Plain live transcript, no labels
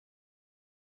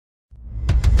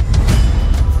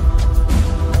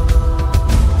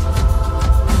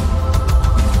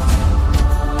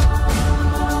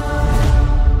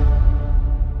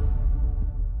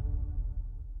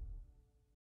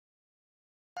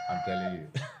I'm telling you.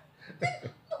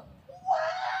 What?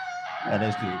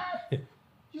 Honestly.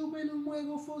 You've been in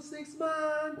Fuego for 6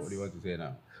 months. What do you want to say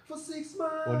now? For 6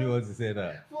 months. What do you want to say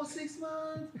now? For 6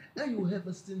 months. And you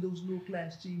haven't seen those new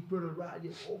class G brother ride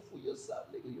you all for yourself,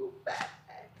 nigga. You're fat.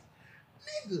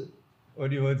 Nigga. What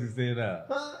do you want to say now?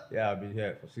 Huh? Yeah, I've been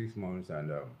here for 6 months and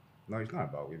no, it's not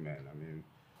about women. I mean,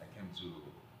 I came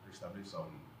to establish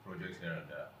some projects here and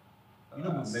there. You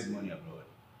know, we make money abroad.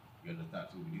 You understand?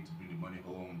 So we need to bring the money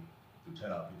home to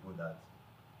tell our people that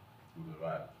we've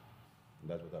arrived. And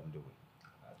that's what I'm doing.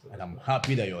 And I'm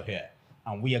happy that you're here.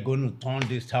 And we are going to turn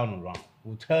this town around.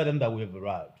 We'll tell them that we've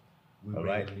arrived. All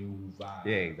right? A new vibe.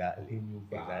 Yeah, exactly. A new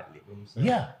vibe. Exactly. You know what I'm saying?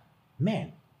 Yeah,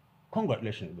 man.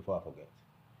 Congratulations before I forget.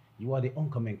 You are the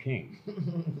oncoming king.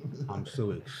 I'm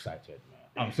so excited,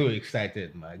 man. I'm so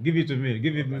excited, man. Give it to me.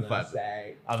 Give it to me fast.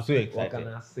 I'm so excited. What can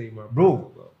I say, my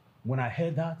bro? When I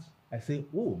heard that, I say,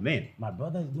 oh man, my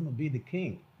brother is going to be the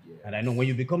king. Yes. And I know when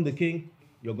you become the king,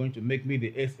 you're going to make me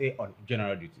the SA on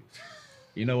general duties.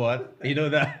 You know what? You know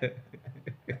that?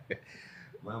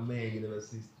 My man, you never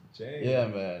cease to change. Yeah,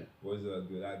 man. What's up,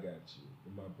 good? I got you.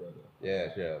 You're my brother.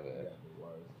 Yeah, sure, man. I got no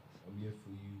worries. I'm here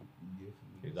for you. You're here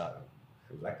for me. Exactly.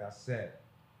 Like I said,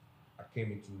 I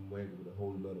came into Mwenge with a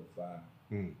whole lot of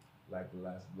vibe. Like the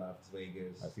last Las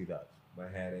Vegas. I see that.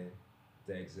 Manhattan,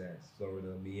 Texas,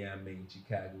 Florida, Miami,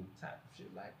 Chicago, type of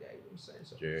shit like that. You know what I'm saying?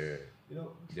 So, yeah. You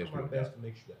know, just my best to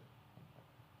make sure that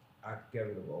I get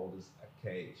rid of all this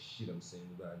archaic shit I'm saying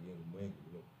about here in Mwenge,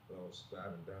 you know, but I was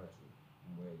driving down to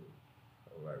Mwenge.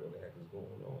 I'm like, what the heck is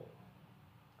going on?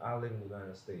 I live in the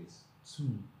United States to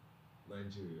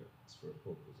Nigeria for a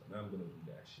purpose, and I'm gonna do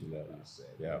that shit. Yeah. Like I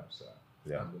said, Yeah. So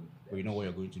Yeah. I'm gonna do that But you know what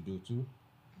shit. you're going to do too?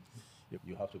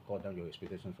 You have to cut down your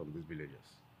expectations from these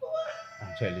villagers.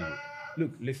 I'm telling you.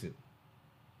 Look, listen.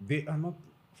 They are not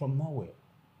from nowhere.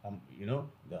 You know,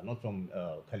 they are not from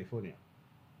California.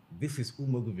 This is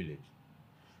Umogu village.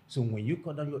 So when you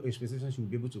cut down your expectations, you'll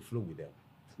be able to flow with them.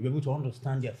 You'll be able to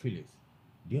understand their feelings.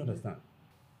 Do you understand?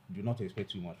 Do not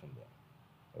expect too much from them.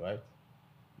 All right?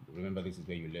 Remember, this is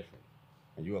where you left from.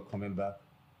 And you are coming back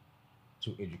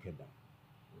to educate them.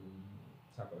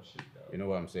 Type of shit, though. You know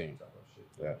what I'm saying? Type of shit.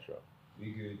 Yeah, sure.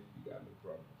 We good. You got no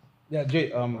problems. Yeah, Jay,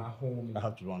 My homie. I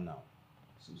have to run now.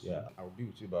 So Yeah, I'll be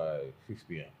with you by 6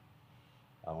 p.m.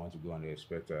 I want to go and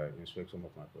inspect some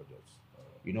of my projects.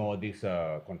 You know, all these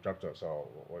contractors, or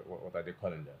what are they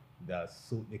calling them?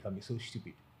 They can be so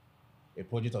stupid. A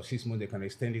project of 6 months, they can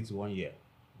extend it to 1 year.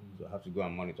 So I have to go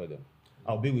and monitor them.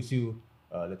 I'll be with you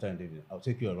later in the evening. I'll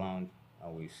take you around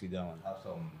and we'll sit down and have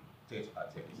some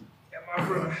tete-a-tete. Yeah, my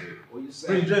brother. What you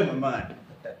saying? Enjoy, my man.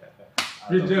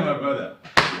 Enjoy, my brother.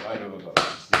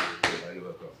 You're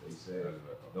welcome. They said,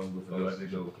 don't go for those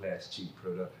middle class cheap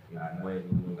product. They're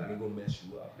gonna mess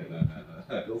you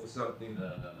up. Go for something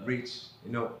rich.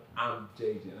 You know, I'm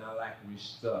JJ and I like rich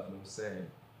stuff. You know what I'm saying?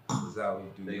 That's how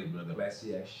we do.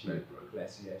 Classy ass shit.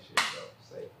 Classy ass shit, bro.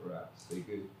 Stay for us. Stay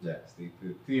good. Yeah. Stay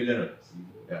good. See you later. See you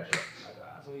Yeah, later. sure. I got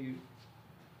eyes on you.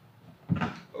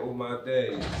 Oh my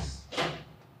days.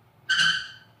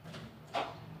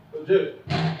 Jay.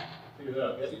 See you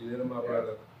later. See you later, my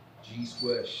brother. G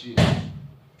square shit.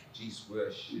 G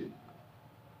square shit.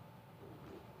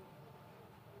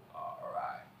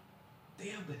 Alright.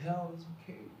 Damn, the hell is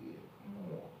we came here? Come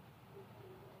on.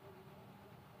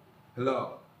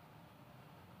 Hello.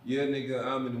 Yeah, nigga,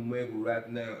 I'm in the Mwegu right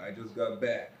now. I just got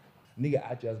back. Nigga,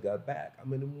 I just got back.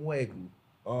 I'm in the Mwegu.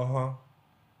 Uh-huh.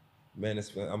 Man,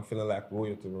 I'm feeling like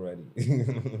royalty already.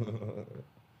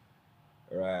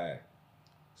 Alright.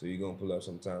 So you gonna pull up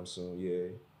sometime soon, yeah?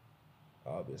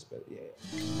 I'll be expecting, yeah.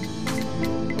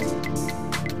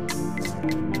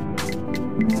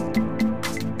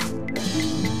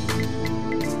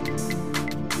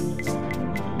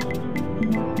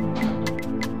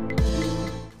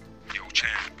 Yo,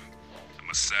 champ, I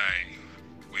must say,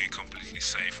 we ain't completely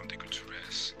safe from the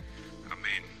Gutierrez. I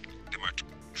mean, they might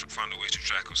find a way to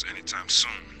track us anytime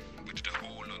soon. We did a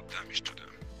whole lot of damage to them.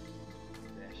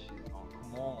 That shit, oh,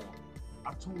 come on.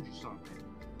 I told you something,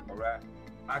 alright?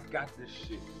 I got this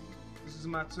shit. This is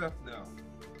my turf now.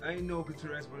 I ain't no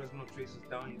Gutierrez brothers no traces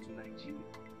down into Nigeria.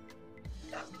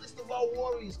 That's the list of our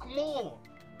warriors, come on!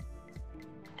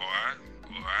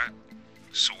 Alright.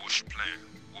 So what's your plan?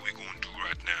 What we gonna do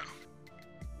right now?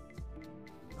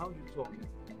 Now you talking.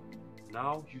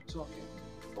 Now you talking.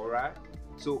 Alright?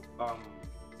 So, I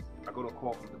got a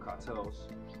call from the cartels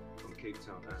from Cape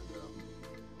Town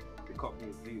and they caught me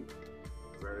a deal.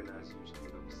 Very nice, you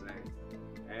know what I'm saying?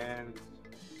 And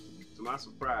to my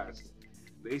surprise,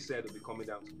 they said they'll be coming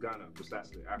down to Ghana,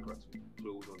 precisely Accra, to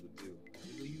close on the deal.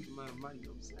 It's a huge amount of money, you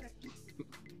know what I'm saying?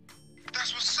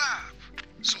 That's what's up.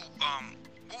 So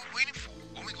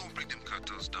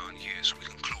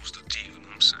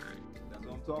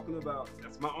talking about.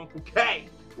 That's my Uncle K.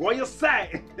 What you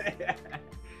say?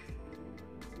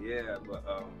 Yeah, but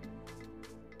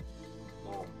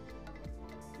Mom,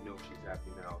 you know she's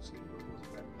happy now, seeing her goes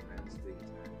back to the United States,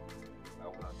 and I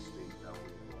want her to stay that way.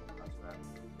 I don't have to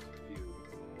feel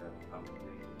that I'm a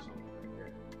danger or something like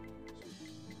that. So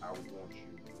I would want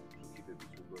you to keep it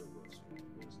between both of us. You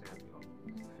understand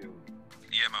me? You feel me?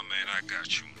 Yeah, my man, I got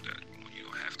you on that one. You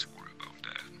don't have to worry about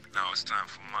that. Now it's time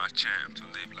for my champ to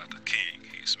live like a king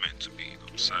he's meant to be, you know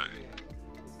what I'm saying?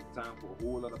 It's time for a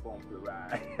whole other bumpy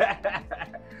ride.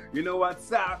 You know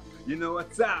what's up? You know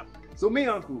what's up? So me,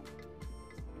 Uncle,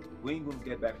 we ain't gonna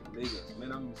get back from Lagos.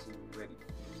 Man, I'm just ready.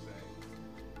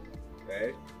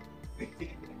 Okay?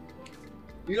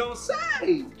 You don't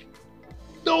say!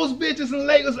 Those bitches in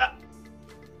Lagos,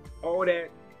 all that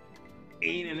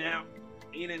in and out,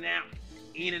 in and out,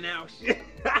 in and out shit.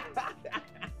 That's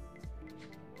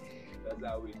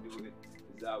how we do it.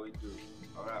 That's how we do it.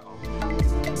 All right,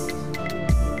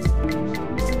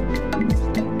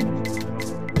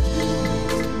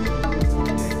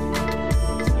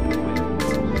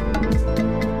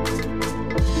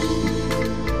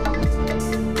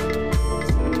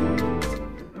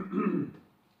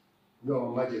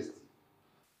 Your Majesty,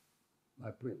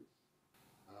 my prince,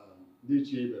 ndị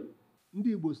chi ebe m,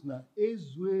 ndị Igbo si na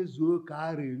ezuo ka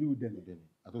a rere udene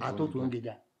atụtụ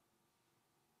ngịga.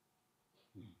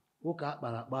 Ụka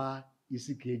akpara akpa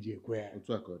isi ka eji ekwe ya.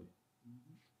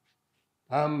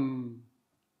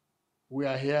 We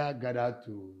are here gathered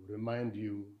to remind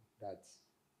you that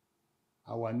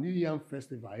our New Yam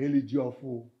Festival,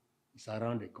 Elijiofu, is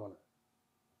around the corner.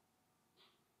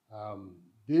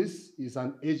 This is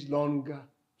an age-long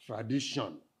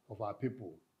tradition of our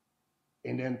people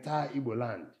in the entire Igbo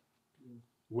land,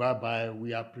 whereby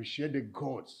we appreciate the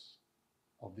gods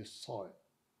of the soil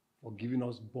for giving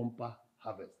us bumper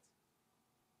harvest.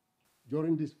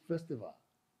 During this festival,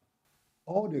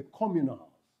 all the communals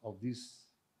of this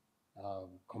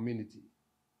community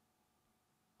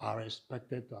are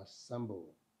expected to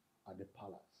assemble at the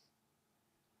palace.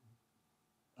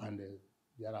 And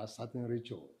there are certain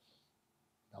rituals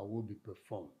that will be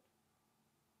performed.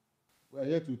 We are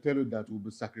here to tell you that we'll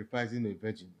be sacrificing a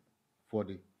virgin for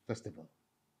the festival.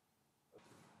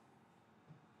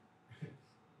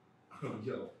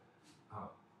 Yo,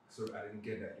 sorry, I didn't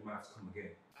get that. You might have to come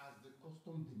again. As the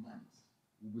custom demands,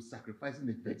 we'll be sacrificing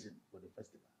a virgin for the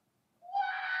festival.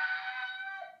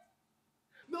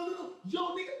 What? No.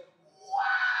 Yo, nigga.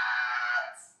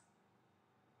 What?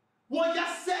 What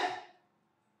y'all said?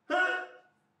 Huh?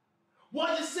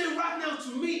 What you say right now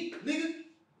to me, nigga?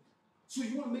 So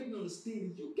you want to make me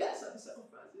understand you guys are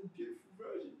sacrificing beautiful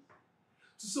virgins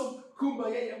to some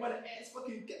kumbaya mother ass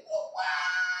fucking get what?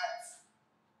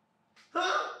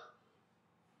 Huh?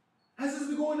 Has this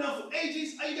been going on for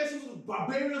ages? Are you guys some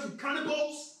barbarians and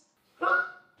cannibals? Huh?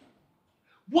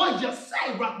 What you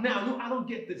say right now? No, I don't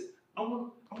get this. I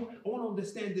want to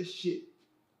understand this shit.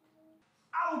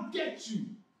 I don't get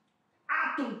you.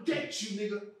 I don't get you,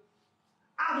 nigga.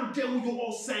 I don't get what you're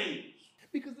all saying.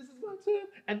 Because this is my turn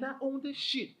and I own this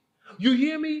shit. You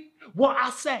hear me? What I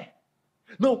say.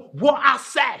 No, what I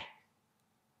say.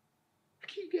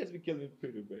 You guys be killing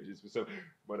pretty bitches for some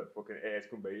motherfucking ass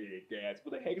from my gas.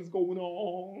 What the heck is going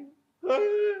on?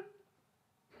 Huh?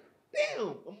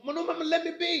 Damn. Mama, let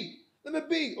me be. Let me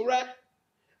be, all right?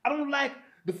 I don't like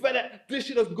the fact that this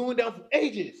shit has been going down for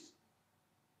ages.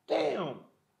 Damn.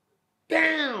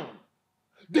 Damn.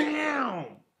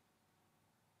 Damn.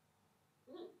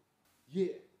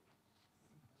 Yeah.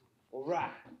 All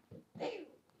right. Damn.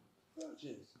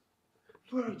 Virgins.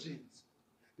 Virgins.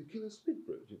 The killing sweet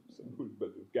virgins. Some good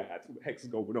brother guys. What the heck's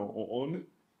going on?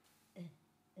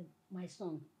 My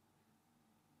son,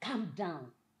 calm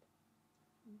down.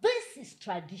 This is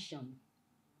tradition.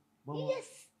 Mama, yes.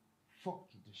 fuck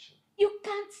tradition. You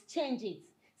can't change it.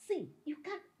 See, you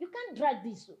can't drag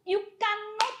this. You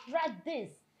cannot drag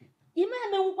this.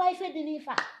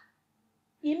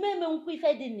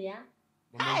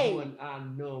 Hey! I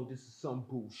know this is some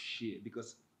bullshit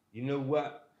because you know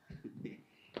what?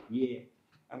 Yeah,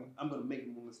 I'm gonna make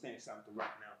him understand something right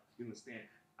now. You understand?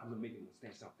 I'm gonna make him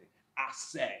understand something. I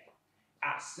say,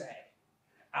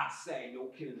 no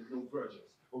killing, no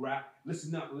virgins. All right?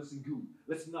 Listen up, listen good.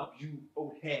 Listen up, you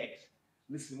old hags.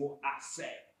 Listen what I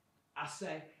say. I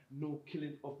say no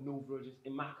killing of no virgins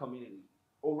in my community.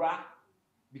 All right?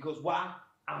 Because why?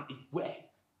 I'm aware.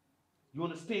 You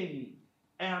understand me?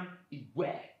 I'm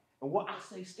aware. And what I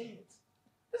say stands.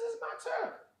 This is my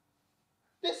turn.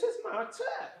 This is my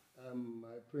turn.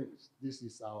 My prince, this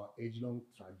is our age-long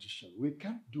tradition. We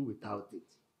can't do without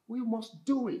it. We must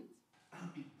do it.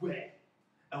 I'm aware.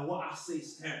 And what I say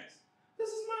stands. This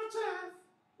is my time,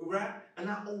 alright? And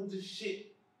I own this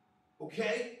shit,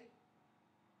 okay?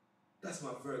 That's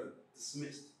my verdict.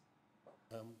 Dismissed.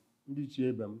 Ndị ichie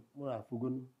ebe m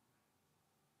na-afụgonu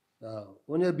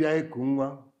onye bịa iku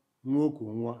nwa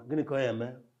oku nwa gịnị ka ọ ya eme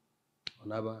ọ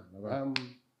naba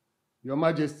Your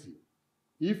Majesty,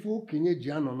 ife okenye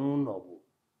ji anọ n'ụlọ bụ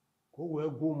ka o wee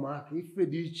gwa ụmụaka ife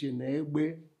dị iche na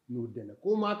egbe na udene ka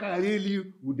ụmụaka ghara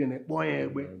ili udene kpọọ ya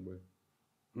egbe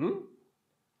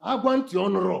agwa ntị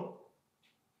ọnụrụ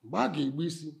mgbe a ga-egbu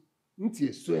isi ntị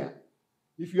eso ya.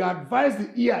 If you advise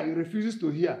the ear, he refuses to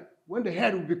hear. When the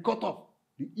head will be cut off,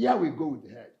 the ear will go with the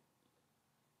head.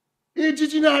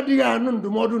 Ijiji na-adịghị anụ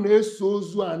ndụmọdụ na-eso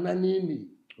ozu ana n'ili.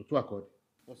 Otu akọdị.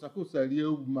 Ọsapụsa rie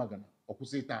ugwu magana,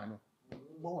 ọkwụsị ịta anụ.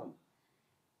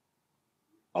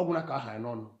 Ọ gwụna ka aha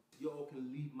n'ọnụ. Y'all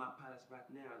can leave my palace right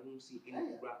now. I don't see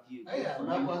any rock here.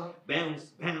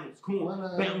 Bounce, bounce, come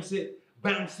on, bounce it,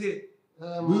 bounce it.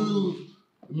 Move.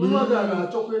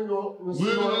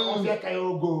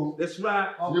 That's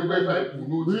right.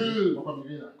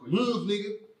 Move, nigga.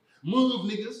 Move,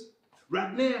 niggas.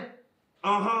 Right now.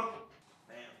 Bounce.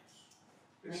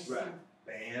 That's right.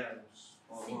 Bounce.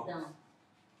 Sit down.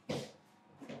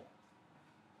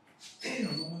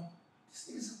 Damn, mama. This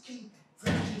nigga's a king.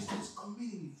 Virgins in this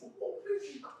community. For what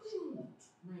reason?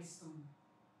 My son,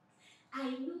 I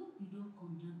know you don't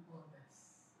condone all this.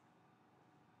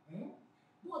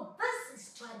 But this is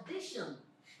tradition.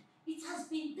 It has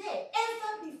been there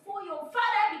ever before your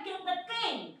father became the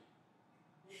king.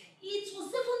 It was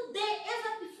even there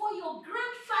ever before your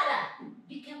grandfather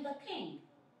became the king.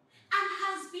 And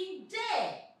has been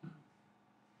there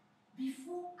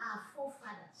before our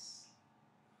forefathers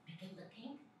became the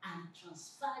king and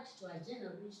transferred to our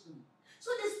generation. So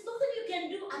there's nothing you can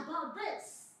do about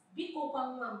this. Biko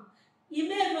kwamwam,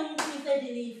 imeno mkwife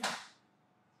dilifa.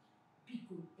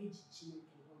 Biko ejichineke.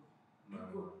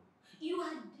 You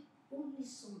are the only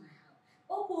son I have.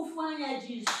 Oko fanya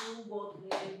jisu God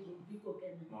Biko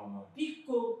Kenya. Mama.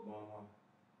 Biko. Mama.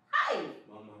 Hi.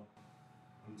 Mama.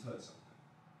 I'm telling you something.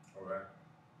 Alright?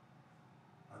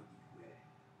 I'm beware.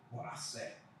 What I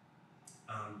said.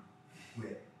 I'm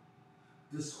beware.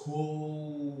 This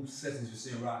whole sentence you're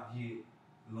saying right here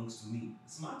belongs to me.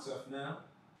 It's my turf now.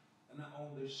 And I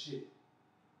own this shit.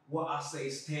 What I say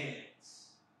stands.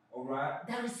 Alright?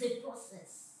 There is a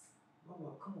process.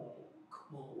 Mama, come on.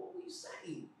 What were you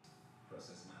saying?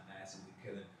 Process my ass and we're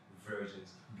killing virgins,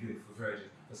 beautiful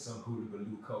virgins, for some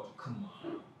hoodoo culture. Come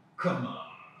on.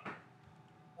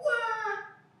 What?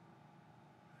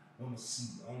 I want to see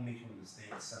you. I want to make you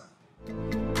understand something.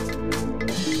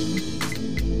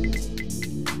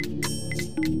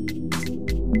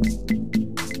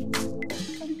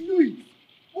 I knew it.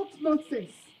 What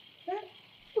nonsense.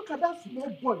 Look at that small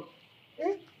boy.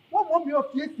 One mommy of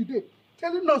yesterday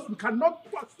telling us we cannot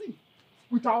proceed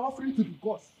with our offering to the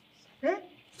gods.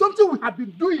 Something we have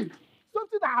been doing,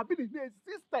 something that has been in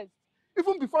existence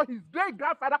even before his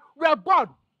great-grandfather were born.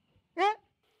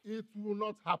 It will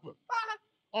not happen.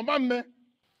 Omame,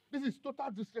 this is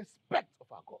total disrespect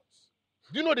of our gods.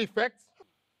 Do you know the effect?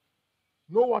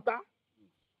 No water,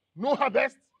 no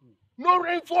harvest, no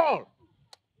rainfall.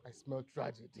 I smell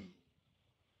tragedy.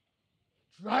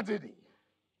 Tragedy.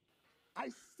 I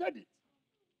said it.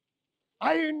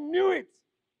 I knew it.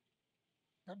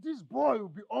 That this boy will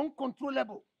be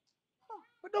uncontrollable.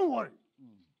 But don't worry.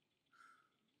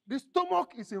 The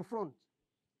stomach is in front.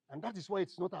 And that is why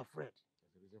it's not afraid.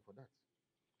 There's a reason for that.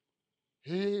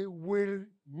 He will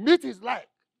meet his like.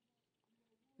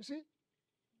 You see?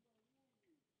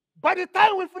 By the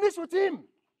time we finish with him,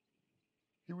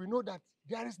 he will know that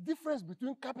there is difference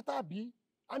between capital B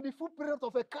and the full parent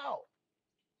of a cow.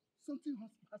 Something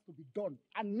has to be done.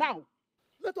 And now,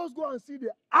 let us go and see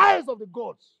the eyes of the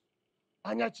gods,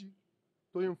 Anyachi,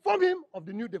 to inform him of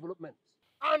the new development.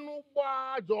 Let's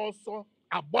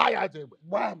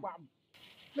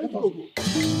go.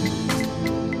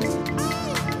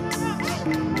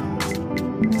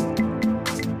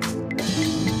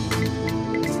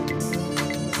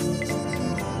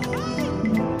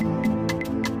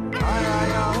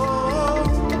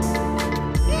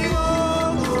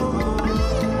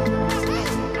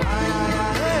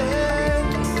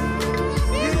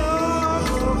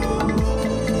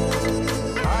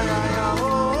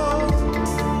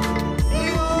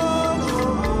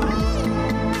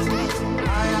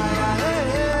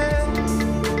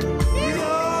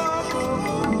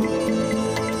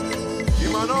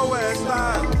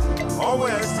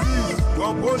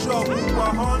 Composure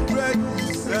 100%.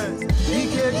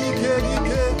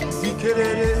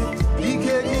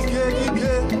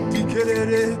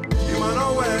 You man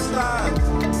always style,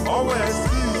 always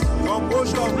see.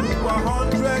 Composure 100%.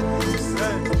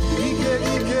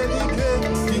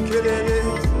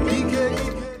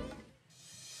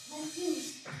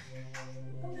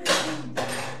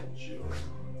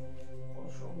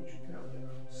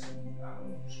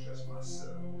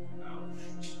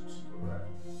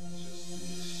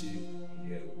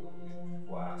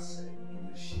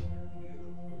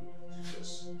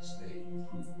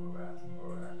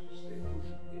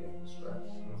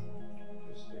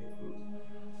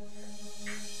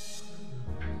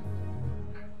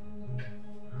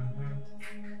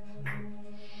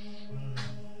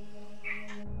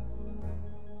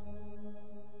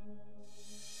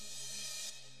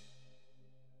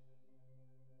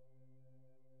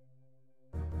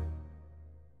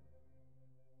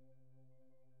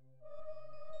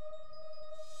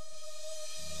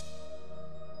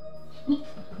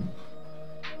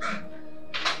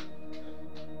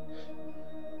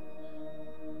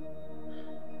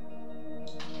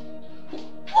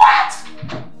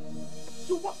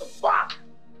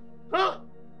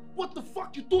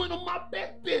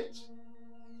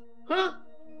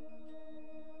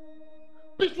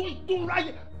 Bitch, what you doing right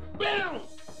here?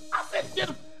 Bounce! I said get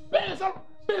him. Bounce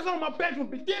on my bedroom,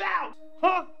 bitch. Get out!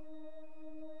 Huh?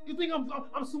 You think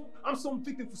I'm some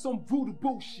victim for some voodoo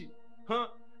bullshit? Huh?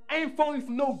 I ain't falling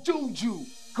for no juju.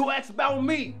 Go ask about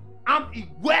me. I'm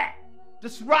wet.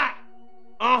 That's right.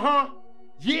 Uh-huh.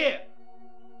 Yeah.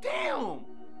 Damn.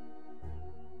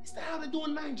 Is that how they do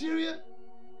in Nigeria?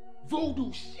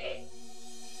 Voodoo shit.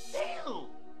 Damn.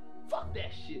 Fuck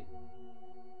that shit. It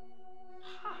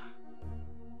hurts.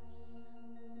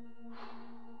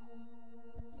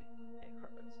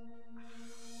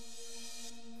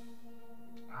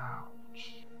 Ouch.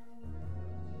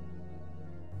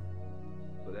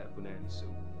 But that banana soup,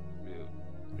 real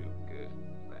good.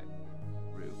 Like,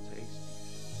 real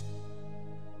tasty.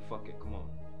 Fuck it, come on.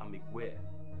 I make where?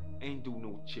 Ain't do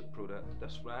no chip product.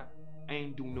 That's right.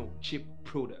 Ain't do no chip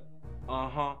product.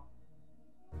 Uh-huh.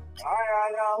 Fuck.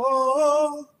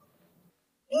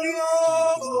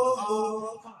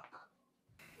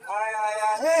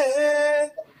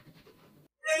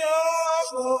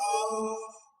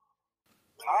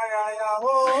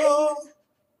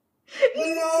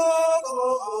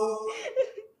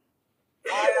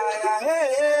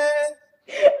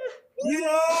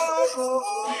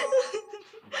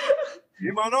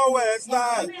 You might know where it's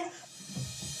like.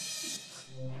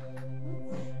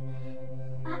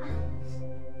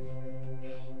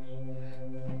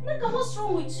 Nigga, what's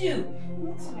wrong with you?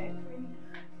 What's my friend?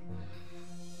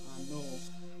 No,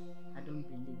 I don't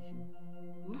believe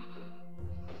you.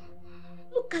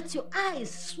 Look at your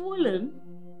eyes, swollen.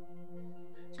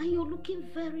 And you're looking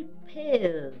very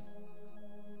pale.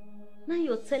 Now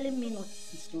you're telling me what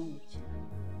is wrong with you.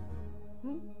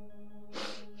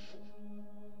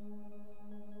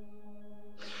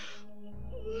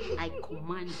 I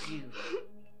command you.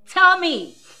 Tell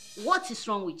me, what is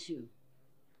wrong with you?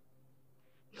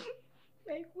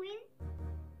 My queen,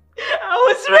 I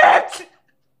was raped.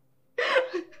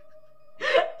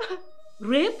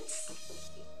 Raped?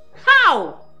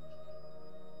 How?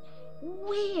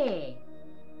 Where?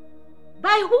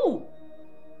 By who?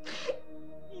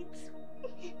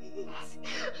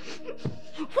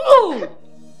 Who?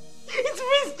 It's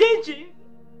Prince JJ.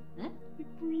 Huh? The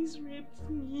prince raped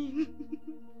me.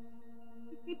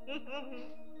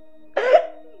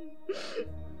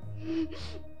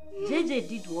 JJ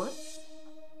did what?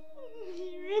 He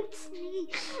raped me.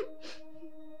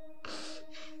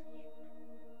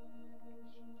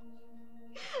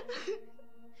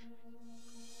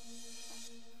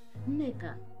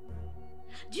 Nigga,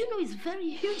 do you know it's very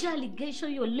huge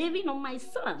allegation you're leaving on my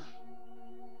son?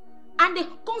 And the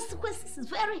consequences is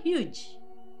very huge.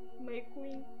 My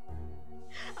queen,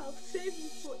 I've saved you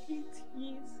for 8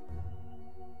 years.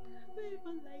 Have I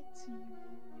ever lied to you?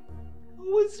 I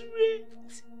was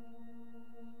raped.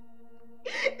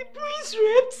 The prince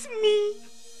raped me.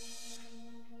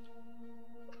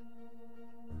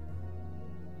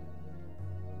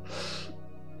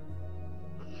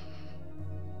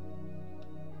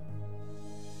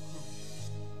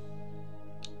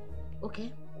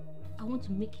 Okay, I want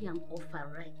to make you an offer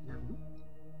right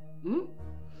now.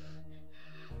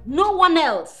 No one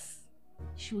else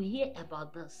should hear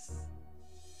about this.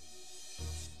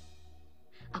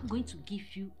 I'm going to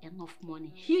give you enough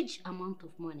money, huge amount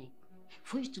of money,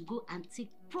 for you to go and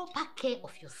take proper care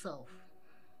of yourself.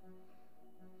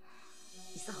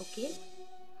 Is that okay?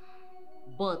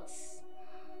 But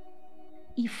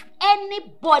if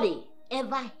anybody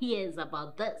ever hears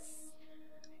about this,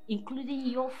 including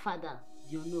your father,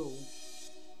 you know,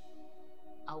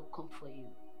 I'll come for you.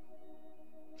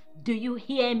 Do you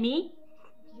hear me?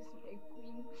 Yes, my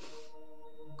queen.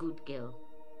 Good girl.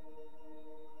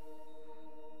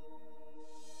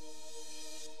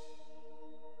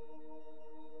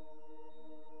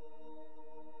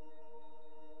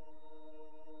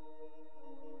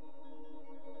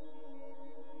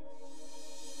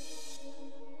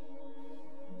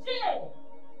 Jay!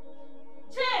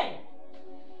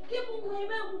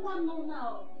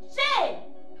 Now. Jay!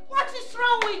 What is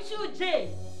wrong with you,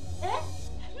 Jay? Eh?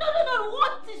 No,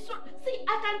 what is wrong? See, I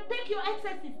can take your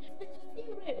excesses. But you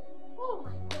see rape. Oh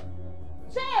my God.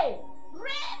 Jay!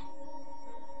 Rape?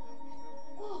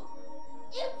 Oh,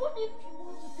 even if you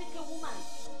want to take a woman,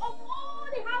 of all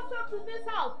the households in this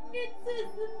house, it is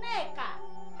Neka.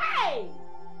 Hey!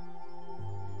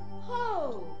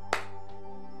 Oh!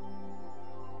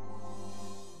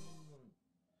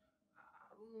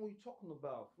 I don't know what you're talking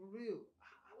about. For real.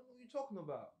 I don't know what you're talking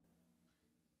about.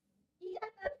 Yeah,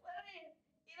 that's funny.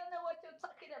 You don't know what you're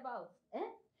talking about. Eh?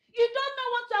 You don't know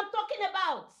what I'm talking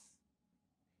about.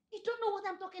 You don't know what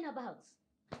I'm talking about.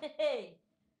 Hey.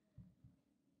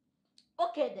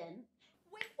 Okay then.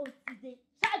 Wait until they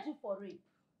charge you for rape.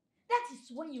 That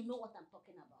is when you know what I'm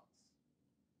talking about.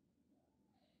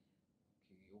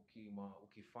 Okay, ma.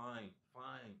 Okay, fine.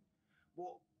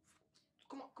 Well,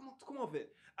 come on, Vet.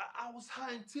 I was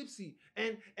high and tipsy,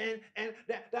 and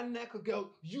that Naka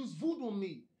girl used voodoo on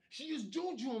me. She used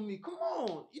juju on me. Come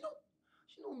on, you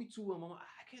know me too well, mama.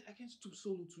 I can't stoop so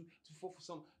low to fall for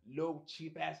some low,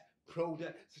 cheap ass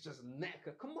product such as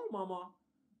Naka. Come on, mama.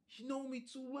 You know me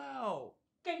too well.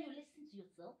 Can you listen to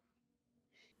yourself?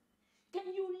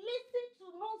 Can you listen to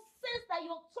nonsense that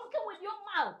you're talking with your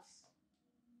mouth?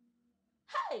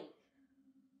 Hey!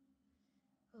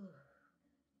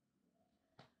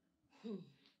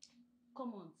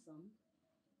 Come on, son.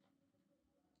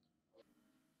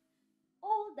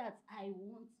 All that I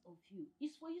want of you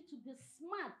is for you to be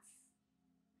smart.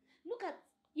 Look at,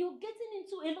 you're getting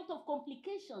into a lot of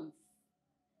complications,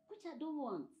 which I don't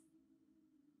want.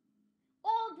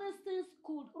 All these things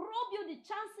could rob you the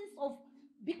chances of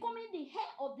becoming the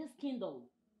heir of this kingdom.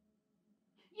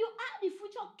 You are the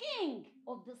future king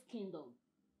of this kingdom.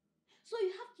 So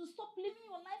you have to stop living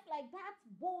your life like that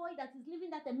boy that is living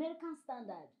that American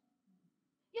standard.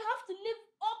 You have to live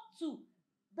up to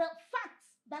the fact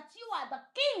that you are the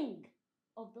king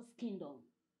of this kingdom.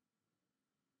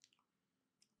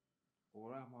 All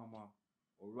right, mama.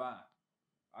 All right.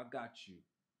 I got you.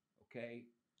 Okay?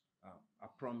 I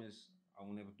promise I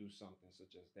will never do something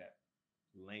such as that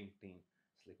lame thing,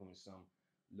 sleeping with some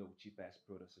low cheap ass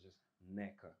product such as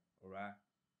NECA. All right?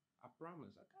 I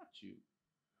promise. I got you.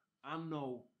 I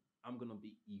know I'm gonna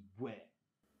be Igwe.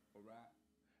 All right?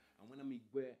 And when I'm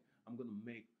Igwe, I'm gonna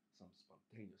make some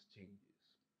spontaneous changes.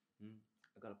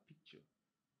 I got a picture.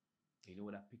 You know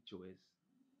what that picture is?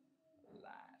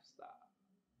 Lifestyle.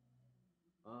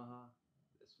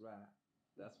 That's right.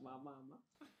 That's my mama.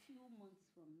 A few months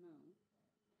from now,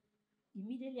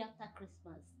 immediately after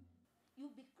Christmas,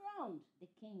 you'll be crowned the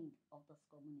king of this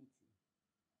community.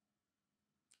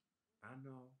 I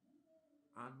know,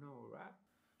 right?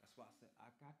 That's why I said I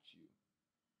got you.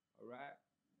 All right?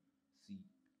 See,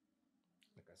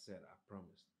 like I said, I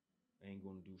promised I ain't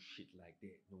gonna do shit like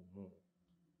that no more.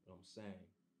 You know what I'm saying?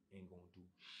 Ain't gonna do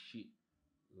shit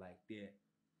like that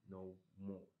no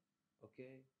more.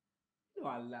 Okay? You know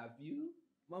I love you,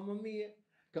 Mama Mia.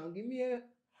 Come give me a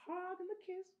hug and a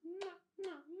kiss. Mwah,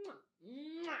 mwah, mwah,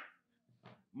 mwah.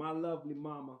 My lovely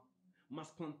mama, my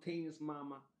spontaneous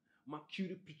mama, my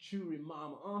cutie patchouli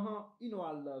mama. You know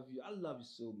I love you. I love you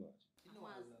so much. You know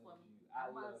I love you. I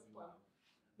love you, mama.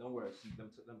 Don't worry. See, let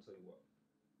me tell you what.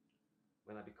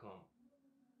 When I become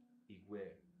Igwe,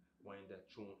 wearing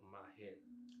that throne on my head,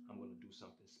 I'm gonna do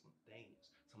something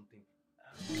spontaneous, something.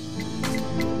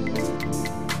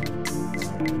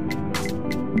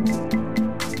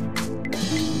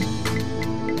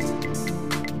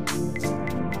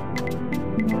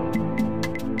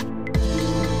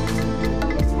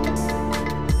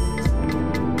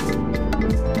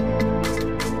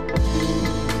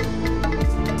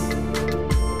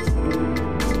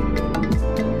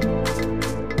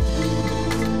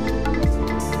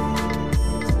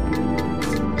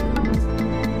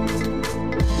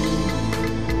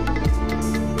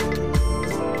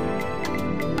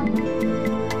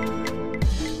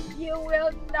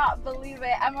 Believe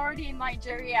it, I'm already in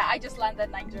Nigeria. I just landed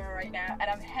in Nigeria right now and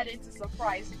I'm heading to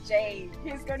surprise Jay.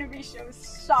 He's gonna be so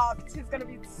shocked. He's gonna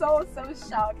be so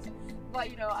shocked.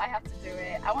 But you know, I have to do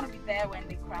it. I want to be there when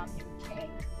they crown him king.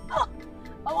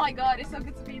 Oh my god, it's so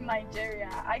good to be in Nigeria.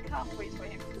 I can't wait for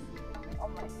him to see me. Oh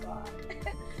my god.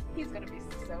 He's gonna be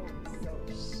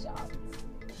so shocked.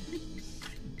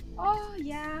 Oh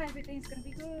yeah, everything's gonna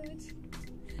be good.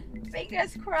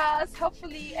 Fingers crossed.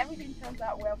 Hopefully everything turns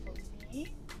out well for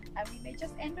me. And we may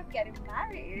just end up getting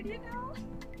married, you know?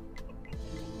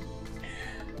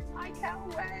 I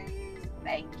can't wait.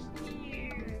 Thank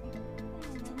you.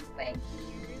 Thank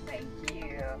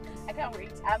you. I can't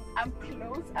wait. I'm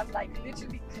close. I'm like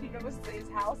literally close to his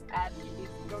house and he is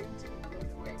going to be blown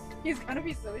away. He's gonna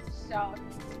be so shocked.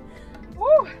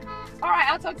 Woo! Alright,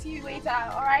 I'll talk to you later.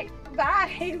 Alright?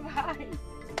 Bye. Bye.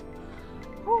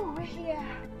 Woo, we're here.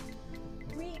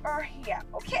 We are here.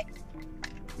 Okay.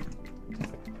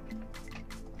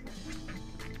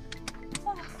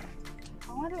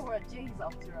 I wonder what Jay's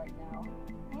up to right now.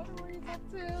 I wonder what he's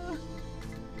up to.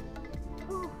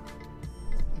 Whew.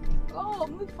 Oh,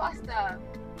 move faster.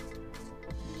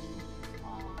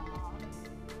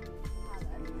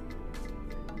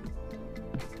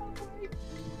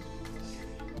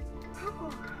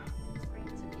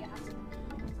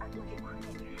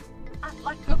 Act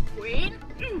like a queen.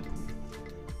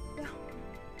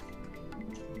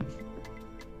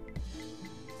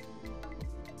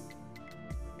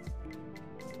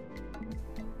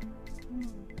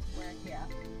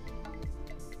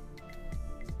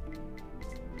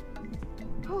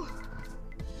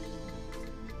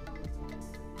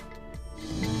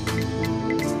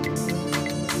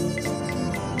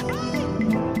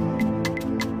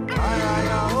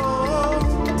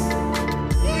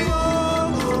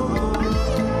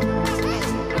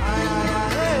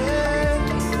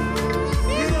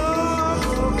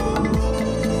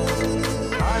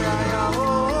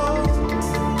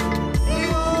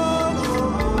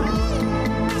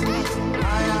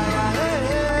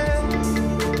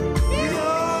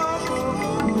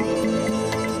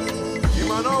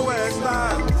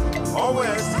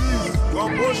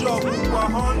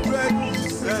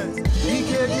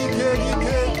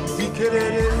 Jay!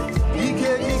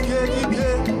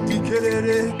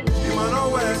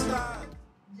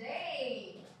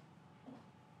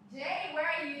 Jay, where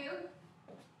are you?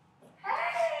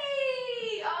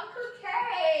 Hey, Uncle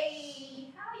K!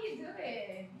 How are you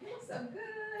doing? You look so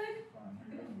good.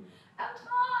 I'm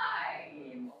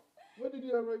fine. When did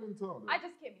you arrive in town? I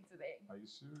just came in today. Are you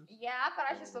serious? Yeah, I thought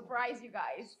I should surprise you guys.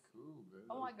 That's cool, baby.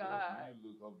 Oh my That's God. You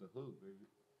look off the hook, baby.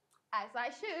 As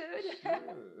I should.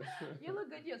 Sure. You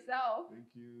look good yourself. Thank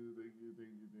you.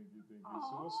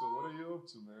 Aw. So what are you up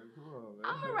to, man? Come on, man.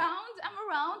 I'm around.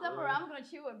 I'm gonna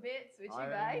chill a bit with you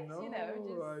guys. I know.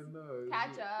 Just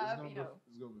catch up. It's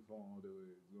gonna be fun all the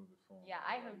way. It's gonna be fun. Yeah,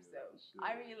 I hope so. Sure.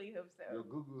 I really hope so. Your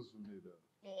Google's for me, though.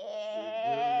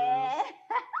 Yeah.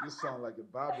 You sound like a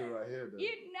Barbie right here, though.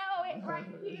 You know it right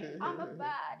here. I'm a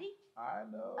body. I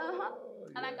know.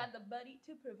 And I got the buddy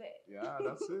to prove it. Yeah,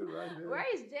 that's it right there. Where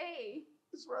is Jay?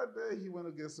 It's right there. He went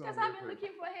to get some. Because I've been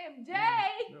looking for him.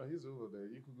 Jay! No, he's over there.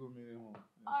 You could go meet him.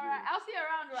 Alright, I'll see you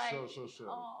around, right? Sure.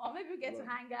 Or maybe we get to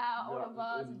hang out, all of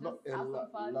us, and just have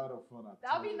some fun. A lot of fun.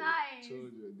 That'll be nice.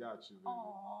 Told you, got you, baby.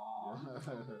 Aww.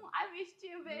 I missed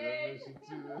you, Yeah, babe. I miss you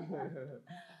too.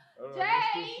 All right,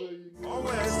 Jay!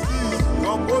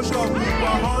 Composure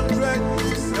 100%.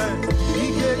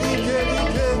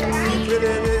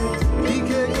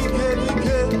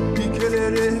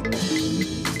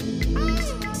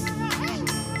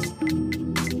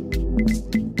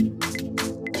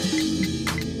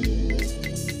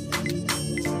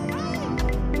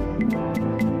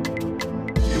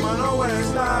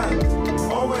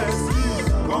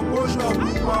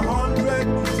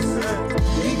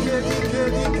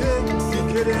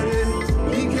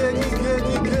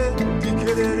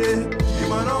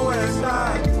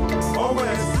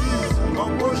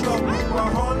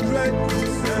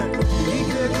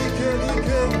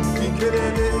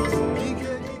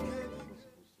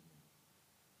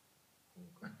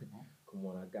 Come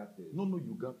on, I got this. No,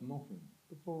 you got nothing.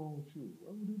 What's wrong with you?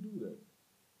 Why would you do that?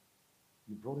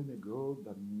 You brought in a girl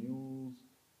that knew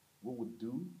what would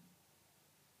do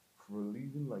for a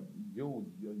living. Like, yo,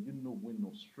 you know we're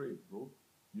no straight, bro.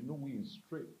 You know we ain't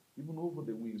straight. Even over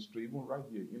there, we ain't straight. Even right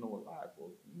here in our life,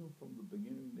 bro. You know, from the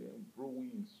beginning there, bro, we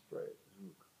ain't straight.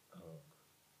 Look,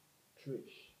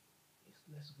 Trish, it's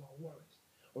less of our worries.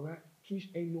 All right? Trish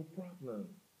ain't no problem.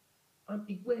 I'm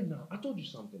Igwe now. I told you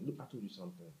something. Look, I told you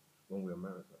something when we're in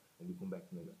America and we come back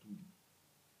to Nigeria. I told you.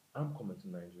 I'm coming to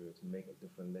Nigeria to make a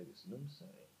different legacy. You know what I'm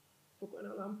saying? For crying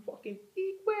out loud, I'm fucking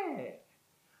Igwe.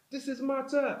 This is my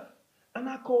turf. And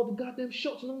I call the goddamn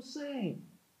shots, you know what I'm saying?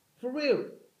 For real.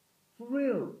 For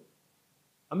real.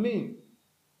 I mean,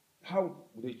 how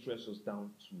would they trace us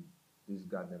down to this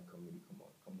goddamn community? Come on.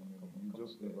 You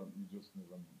just never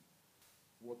know.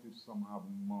 What if somehow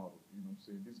we model? You know what I'm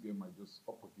saying? This girl might just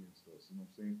up against us. You know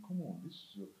what I'm saying? Come on, this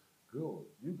is your girl.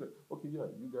 You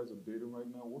guys are dating right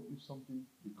now. What if something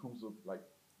becomes up, like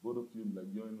both of you, like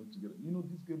you're in it together? You know,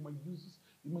 this girl might use this.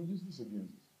 You might use this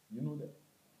against us. You know that.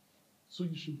 So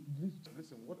you should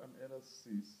listen. What an elder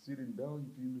says, sitting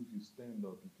down, even if you stand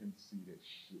up, you can't see that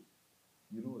shit.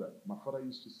 You know that. My father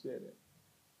used to say that.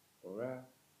 All right.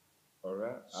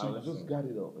 So you just got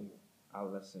it up.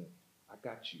 I'll listen. I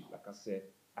got you. Like I said,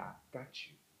 I got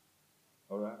you.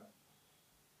 All right?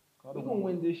 We're going to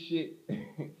win this shit.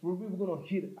 We're going to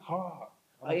hit it hard.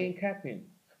 I ain't capping.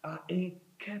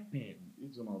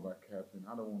 It's not about capping.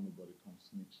 I don't want nobody come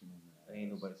snitching on that.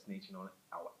 Ain't nobody snitching on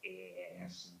our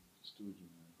ass. Just do it,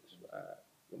 man. That's right.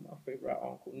 You're my favorite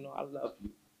uncle. No, I love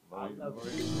you. I love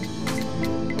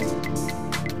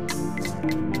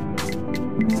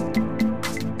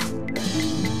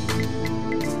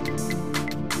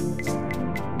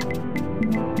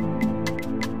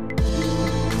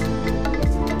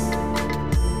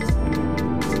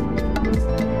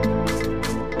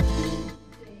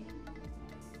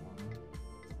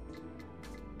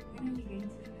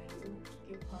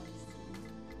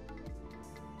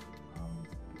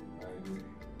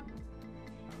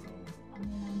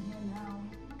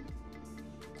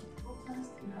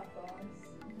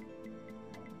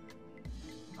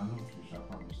I know Trish, I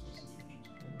promise to see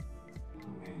future together. I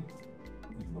mean,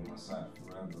 you by my side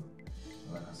forever.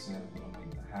 But like I said, I'm gonna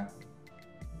make that happen.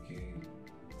 Okay? I'm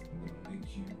gonna make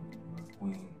you my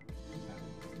queen and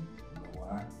everything. You know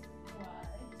why? Why?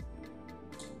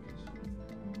 Because you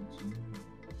belong to me.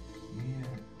 Yeah.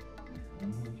 I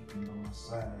know if you can by my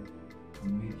side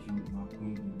and make you my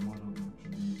queen and mother of my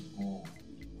children's born.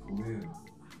 For real.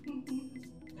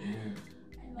 Yeah.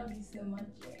 I love you so much,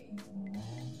 Jay.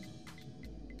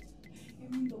 You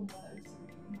mean the world to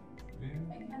me. Yeah.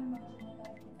 I can't imagine my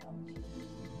life without you.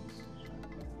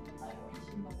 I want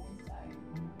you by my side.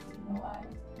 You know why?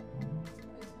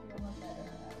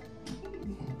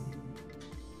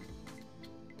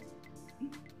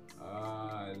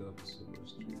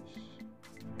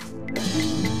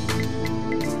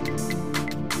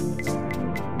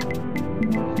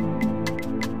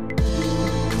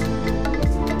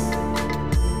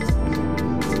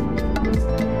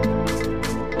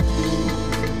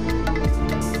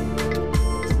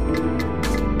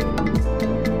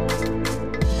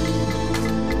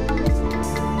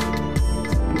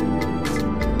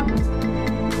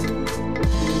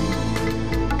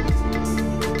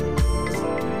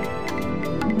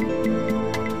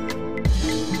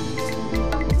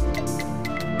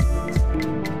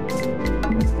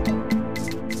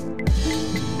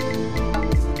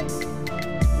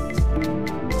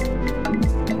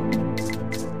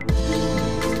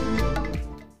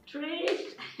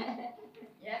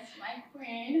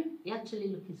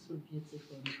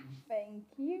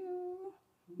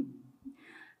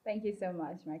 Thank you so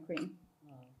much, my queen.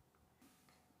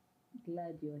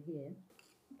 Glad you're here.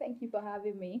 Thank you for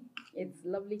having me. It's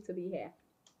lovely to be here.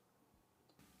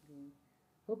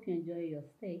 Hope you enjoy your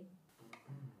stay.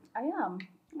 I am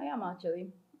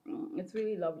actually. It's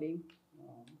really lovely.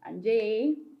 And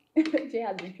Jay, Jay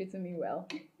has been treating me well.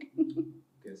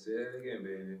 Can say that again,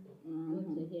 baby.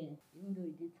 Good to hear. Even though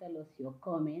you didn't tell us you're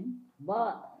coming,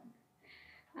 but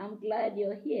I'm glad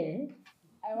you're here.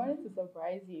 I wanted to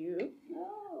surprise you.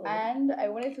 Oh. And I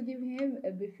wanted to give him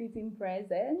a befitting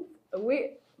present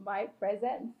with my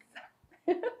presents.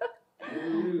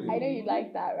 I know you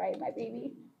like that, right, my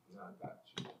baby? I got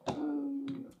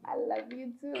you. I love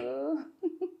you too.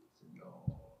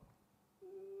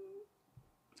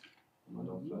 I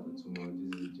don't flatter too much.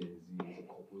 This is Gen Z. It's a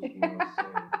couple's game. I'm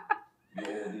saying. You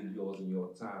all did yours in your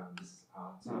time. This is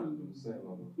our time. You know what I'm saying,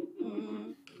 mama?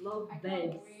 Love I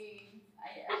babes. can't wait. I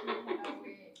cannot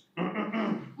wait.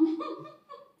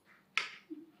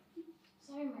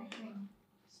 Sorry, my friend.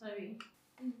 Sorry.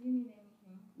 Do you need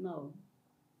anything? No.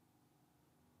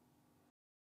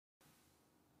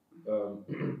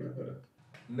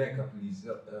 Neka, please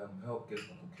help get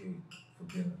the bouquet for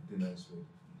dinner. Dinner is ready,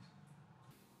 please.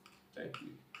 Thank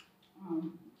you.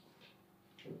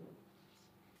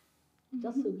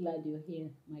 Just so glad you're here,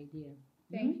 my dear.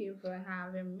 Thank you for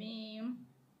having me.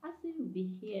 I think you'll be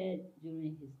here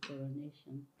during his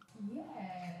coronation.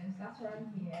 Yes, that's why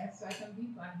I'm here, so I can be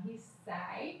by his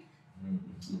side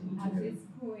as his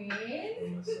queen. On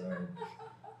my side.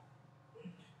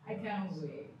 I can't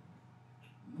wait.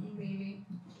 Baby.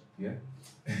 Yeah?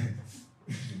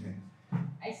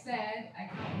 I said I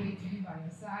can't wait to be by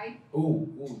your side. Oh,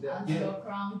 that. As you're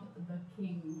crowned the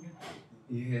king.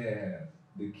 Yeah,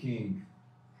 the king.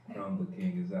 Crown the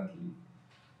king, exactly.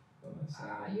 On my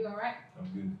side. Are you alright? I'm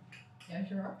good. Yeah,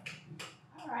 sure.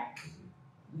 Alright.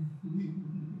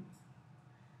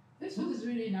 This food is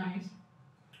really nice.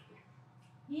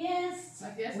 Yes.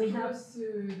 I guess we close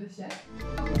to the chef.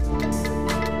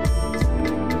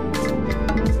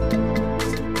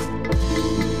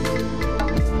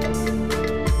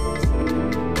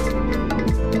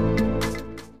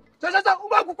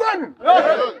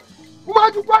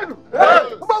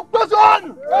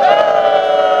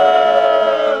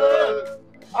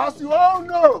 As you all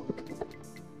know,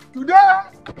 today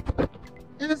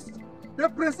is the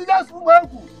prestigious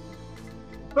Umegu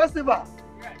Festival,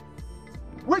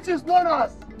 which is known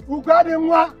as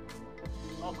Ugadinwa.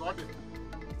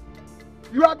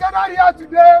 You are gathered here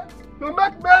today to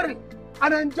make merry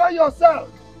and enjoy yourself.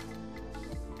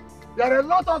 There are a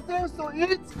lot of things to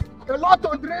eat, a lot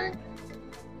to drink,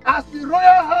 as the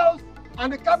royal house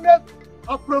and the cabinet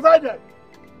have provided.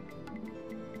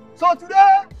 So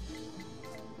today,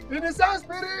 in the same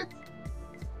spirit,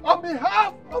 on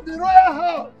behalf of the royal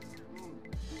house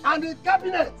and the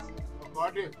cabinet,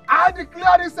 I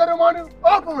declare this ceremony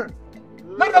open.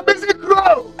 Let the music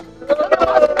grow.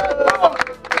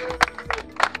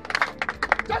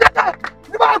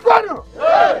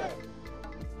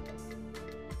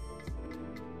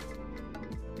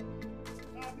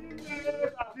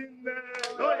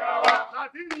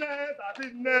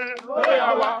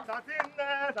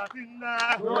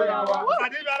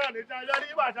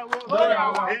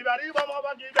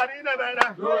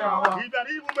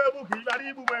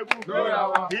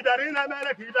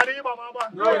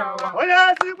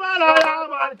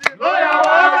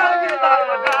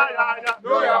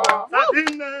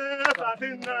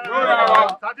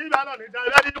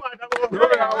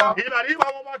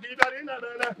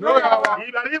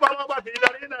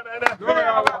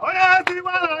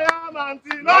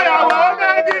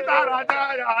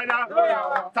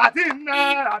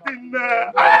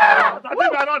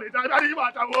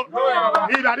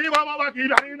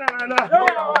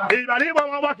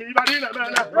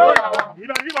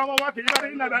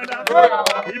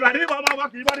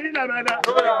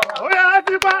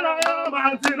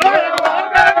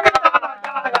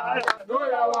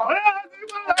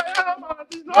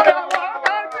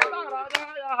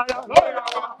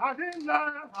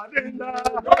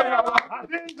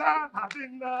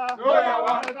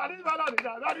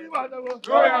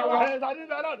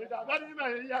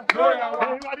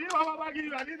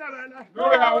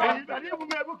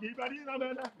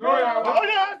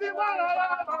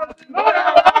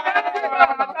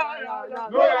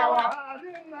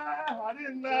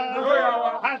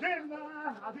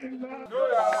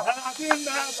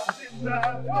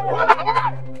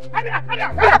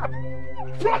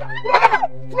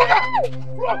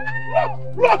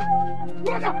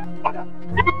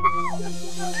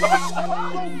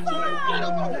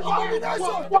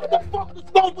 What the fuck is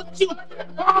wrong with you?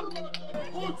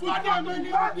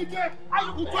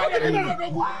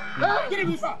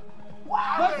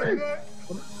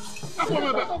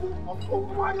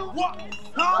 What?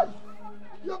 Huh?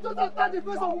 You just understand the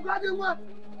face of Uganda, man.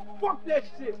 Fuck that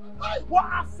shit. What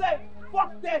I say?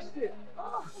 Fuck that shit.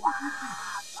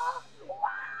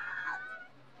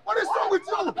 What is wrong with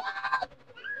you?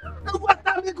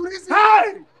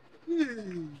 Hey!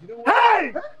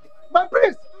 Hey! My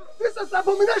prince, this is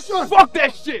abomination. Fuck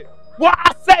that shit. What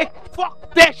I say?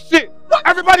 Fuck that shit.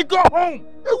 Everybody go home.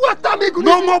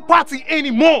 No more party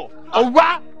anymore.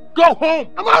 Alright? Go home.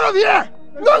 I'm out of here.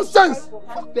 Nonsense.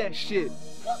 Fuck that shit.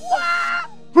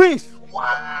 Prince.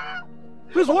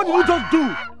 Prince, what did you just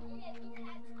do?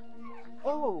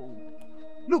 Oh.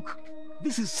 Look.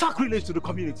 This is sacrilege to the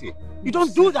community. You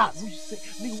don't do that. What you say?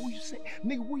 Nigga, what you say?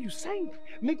 Nigga, what you saying?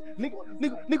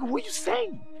 Nigga, what you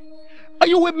saying? Are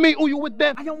you with me or you with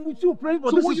them? I am with you, Prince, but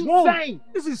so this is wrong. Saying?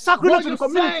 This is sacrilege to the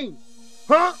community. Saying?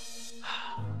 Huh?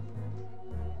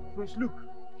 Prince, look.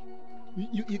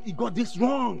 You got this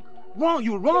wrong. Wrong,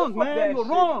 you're wrong, man. You're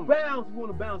wrong. Bounce, you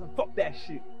wanna bounce and fuck that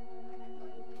shit.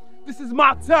 This is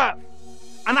my turf.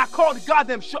 And I call the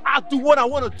goddamn show. I do what I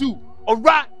wanna do.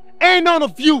 Alright? Ain't none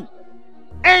of you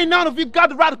got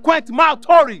the right to question my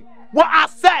authority. What I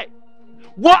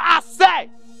say.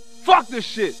 Fuck this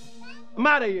shit. I'm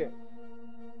out of here.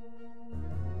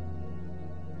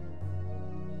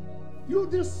 You,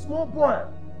 this small boy.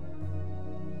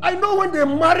 I know when they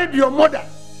married your mother.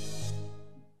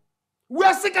 We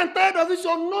are sick and tired of this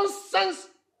your nonsense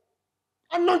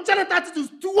and nonchalant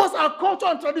attitudes towards our culture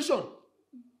and tradition.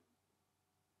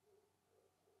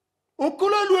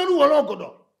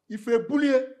 If a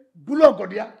bully,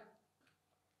 bulogodia.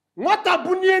 What a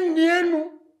bunny nienu.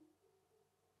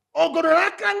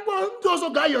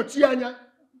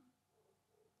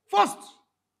 First,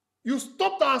 you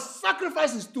stopped our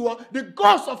sacrifices to the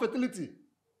gods of fertility,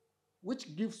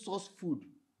 which gives us food.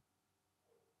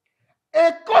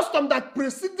 A custom that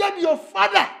preceded your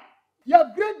father,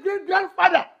 your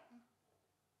great-great-grandfather.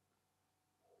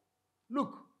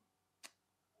 Look,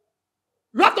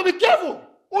 you have to be careful.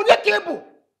 Only careful.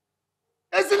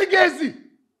 Easily.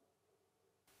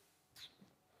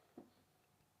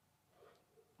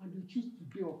 And you choose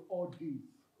today of all days,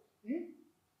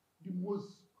 the most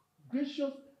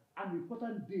gracious and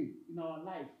important day in our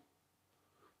life.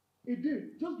 A day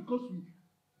just because we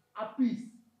appease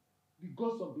the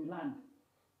gods of the land.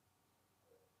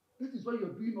 That is why you're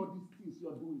doing all these things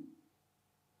you're doing.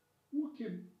 Who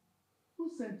came?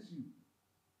 Who sent you?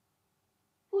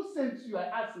 Who sent you? I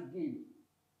ask again.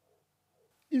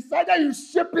 It's either you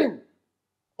shape in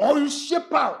or you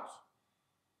shape out.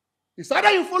 It's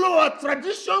either you follow our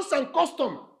traditions and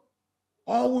customs,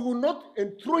 or we will not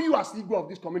throw you as Igbo of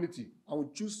this community and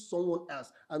will choose someone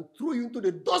else and throw you into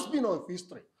the dustbin of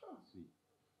history.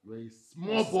 You're a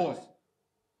small boy.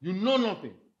 You know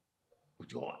nothing.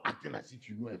 But you're acting as if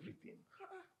you know everything.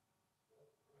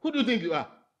 Who do you think you are?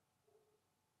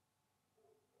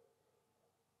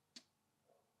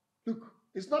 Look,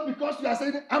 it's not because you are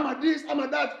saying, I'm a this, I'm a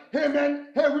that. Hey men,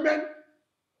 hey women.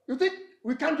 You think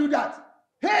we can't do that?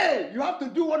 Hey, you have to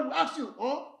do what we ask you,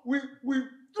 or we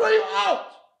throw you out.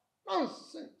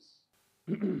 Nonsense.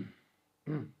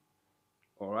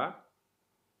 All right,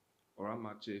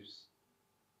 my chiefs.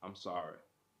 I'm sorry.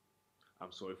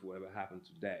 I'm sorry for whatever happened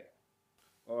today.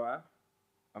 All right,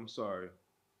 I'm sorry.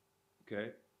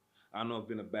 Okay, I know I've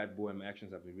been a bad boy and my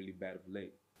actions have been really bad of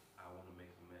late. I want to make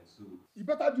amends too. You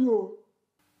better do.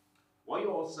 What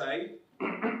you all say?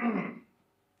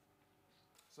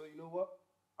 So you know what?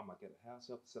 I'm gonna get a house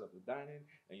up, set up the dining,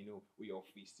 and we all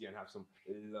feast here and have some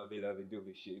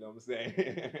lovey-dovey shit. You know what I'm saying?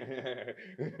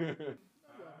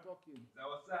 Talking. That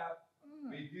what's up?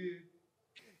 We good?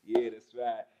 Yeah, that's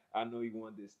right. I know you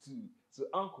want this too. So,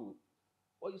 Uncle,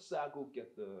 what you say? I go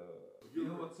get the.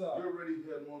 What's up? You already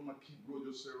heard one of my key bro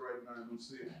just said right now. You know what I'm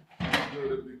saying? Good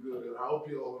to be good. I hope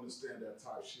you all understand that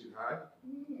type shit, all right?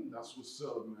 That's what's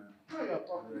up, man. I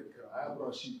have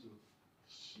brought shit too.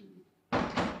 Shit. I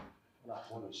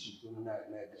want to shit on that.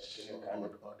 The shit to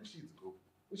go.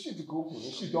 The shit to go.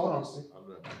 The shit don't answer.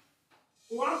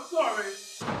 Oh, I'm sorry.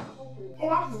 Oh,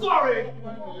 I'm sorry.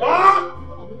 Oh,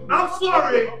 I'm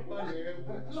sorry.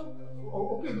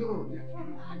 Oh, okay, no.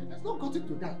 Let's not got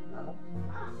into that now.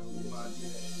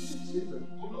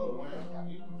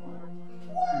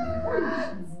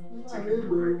 Take up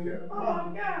your red cap. Oh,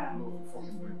 God.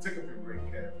 Take up your red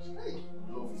cap.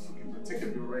 Take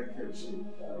up your red cap shit. You know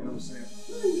what I'm saying?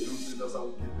 You know what I'm saying? That's how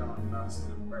we get down in the United States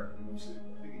of America. You know what I'm saying?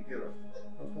 Nigga, get up.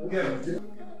 Get up.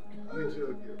 I need you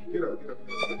to get up.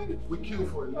 We kill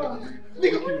for it, nigga.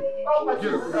 Nigga,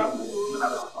 Get up.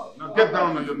 Now get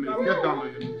down on your knees. Get down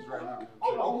on your knees right now.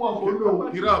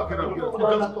 Get up.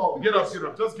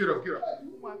 Just get up.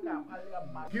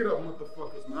 Get up,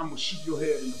 motherfuckers, man. I'm gonna shoot your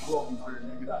head in the balls,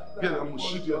 nigga. Get up, I'm gonna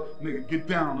shoot your nigga. Get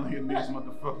down on your knees,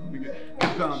 motherfucker, nigga.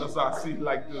 Get down. That's how I see it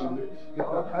like this,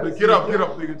 nigga. Get up,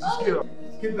 nigga. Just get up.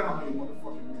 Get down on your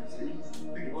motherfucking knees,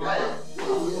 nigga.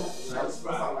 That's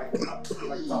how I like talking to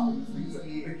these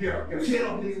niggas. Get up,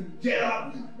 nigga. Get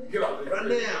up. Right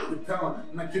now.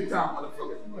 Now get down,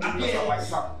 motherfucker. That's how I like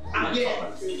talking.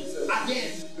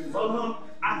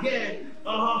 Again.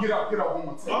 Get up one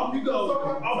more time. Off you go.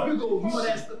 You know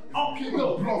that's the off you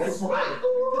go. That's right.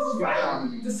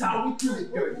 This is how we do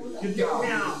it. Get down. Take your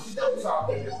hands up.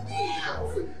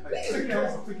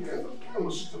 I'm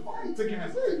gonna shoot your fucking. Take your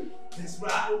hands up. That's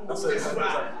right.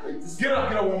 Get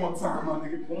up one more time, my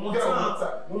nigga. Get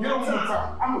up one more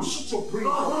time. I'm gonna shoot your brains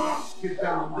off. Get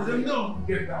down. Let them know.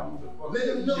 Get down, motherfucker. Let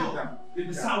them know.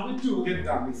 This is how we do it. Get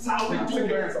down. This is how we do Take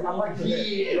your hands up. I like your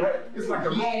head. Right? It's like a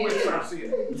long way to see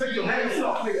it. Take your hands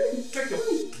off, nigga. Take your.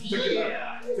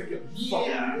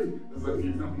 That's like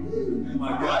you know. My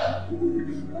God.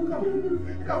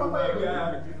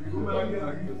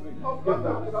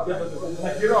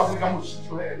 Get off, nigga. I'm gonna shoot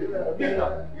your head. Get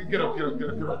up. Now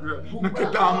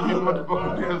get down on your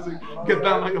motherfucking dancing. Get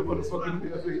down on your motherfucking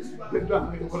dancing. Get down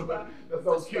on your motherfucking. That's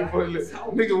how cute for the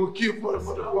nigga was cute for the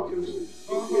motherfucking.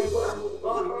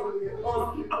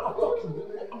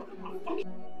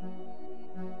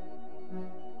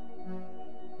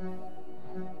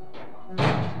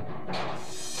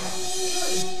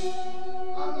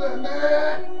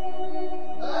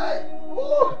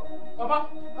 Papa,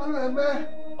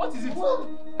 what is it?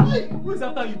 Who is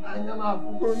after you?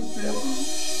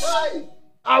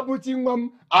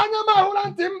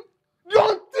 The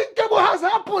unthinkable has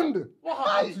happened. What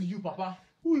happened to you, Papa?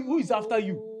 Who is after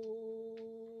you?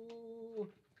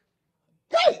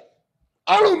 Hey,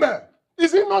 Alume,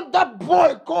 is it not that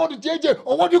boy called JJ,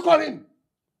 or what do you call him?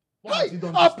 What has he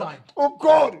done this time? Oh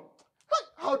God,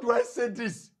 how do I say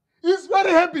this? He's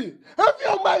very heavy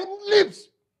on my lips.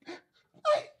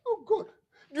 Oh God,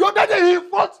 the other day he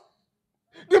fought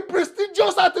the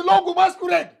prestigious Atilogu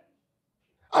masquerade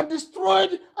and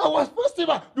destroyed our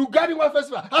festival, the Garden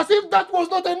Festival, as if that was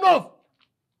not enough.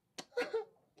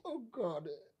 Oh God.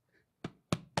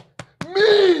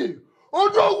 Me,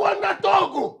 Odowana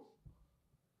Togo,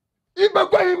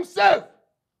 Ibekwe himself,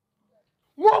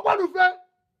 Mwabanufe,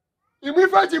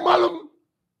 Imife Jimalum,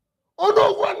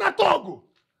 Odowana Togo.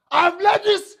 I've led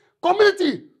this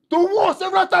community to war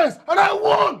several times, and I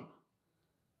won.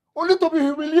 Only to be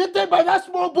humiliated by that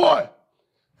small boy.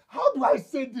 How do I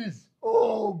say this?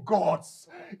 Oh God,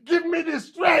 give me the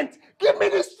strength. Give me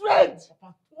the strength.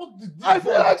 Papa, what did I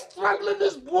feel like strangling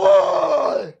this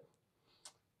boy.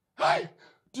 Hey,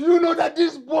 do you know that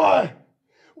this boy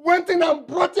went in and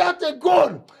brought out a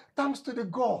gun? Thanks to the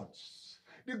gods,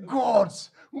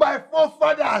 my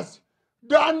forefathers,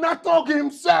 the Anatog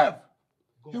himself.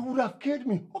 God. He would have killed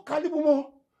me.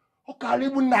 Okalibu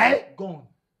nai. Gone.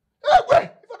 Egbe,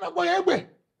 Egbe.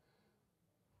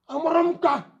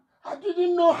 Amoramka. I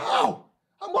didn't know how.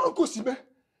 Amoramko Sibe.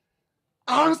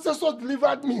 Our ancestors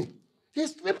delivered me. He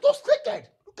slipped us naked.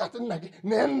 Look at him like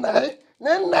Nenai.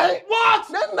 What?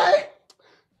 Nenai.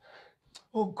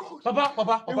 Oh God.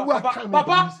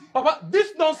 Papa,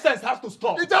 this nonsense has to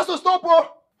stop. It has to stop, bro.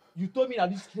 You told me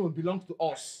that this throne belongs to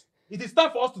us. It is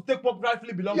time for us to take what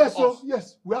rightfully belongs to us.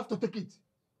 Yes, we have to take it.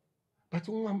 But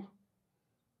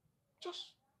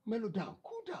just mellow down,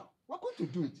 cool down. We're going to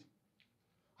do it.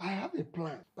 I have a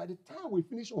plan. By the time we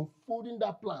finish unfolding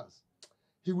that plans,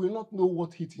 he will not know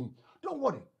what hit him. Don't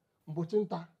worry.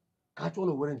 Mbochinta, catch one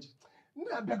orange.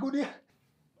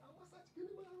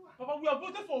 Papa, we have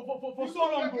voted for so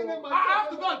long, bro. I have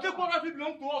to go and take what rightfully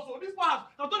belongs to us. So this part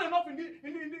has done enough in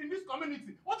this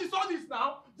community. What is all this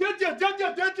now? JJ.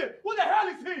 Who the hell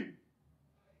is he?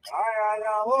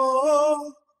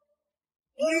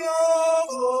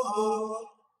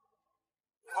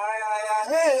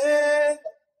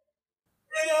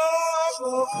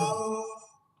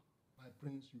 My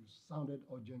prince, you sounded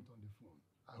urgent on the phone.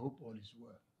 I hope all is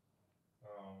well.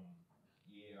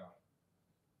 Yeah.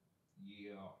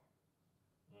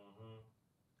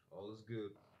 All is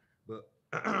good. But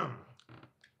I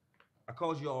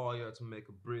called you all here to make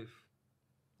a brief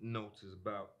notice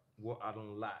about what I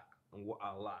don't like and what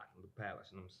I like in the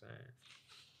palace, you know what I'm saying?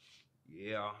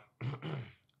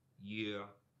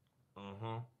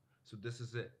 So this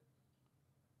is it.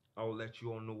 I'll let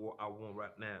you all know what I want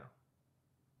right now.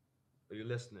 Are you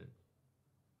listening?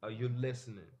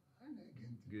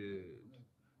 Good.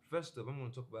 First up, I'm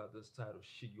gonna talk about this title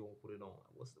shit you won't put it on.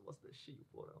 What's the shit you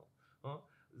put it on? Huh?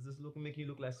 Is this making you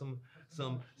look like some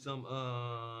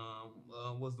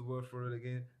what's the word for it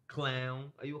again?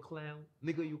 Clown. Are you a clown?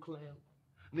 Nigga, you clown.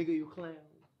 Nigga, you clown.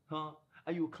 Huh?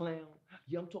 Are you a clown?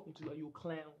 Yeah, I'm talking to you. Are you a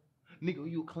clown?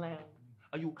 Nigga, you a clown?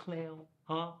 Are you a clown?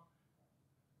 Huh?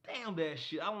 Damn that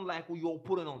shit. I don't like what you all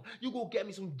put it on. You go get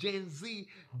me some Gen Z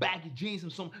baggy jeans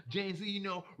and some Gen Z,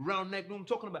 round neck. You know what I'm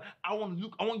talking about? I want you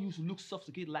to look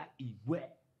sophisticated like a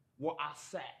wet. What I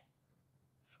say.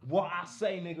 What I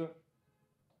say, nigga.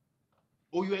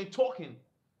 Or you ain't talking.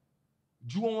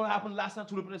 Do you want what happened last time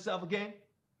to repeat itself again?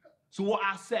 So what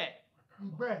I said.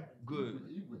 Good.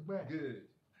 Good.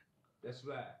 That's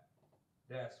right.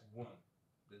 That's one.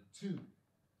 The two.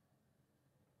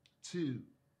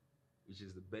 Which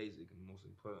is the basic and most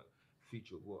important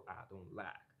feature of what I don't like.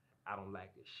 I don't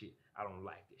like this shit. I don't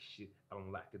like this shit. I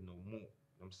don't like it no more. You know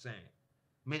what I'm saying?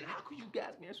 Man, how could you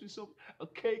guys be answering some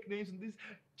cake names in this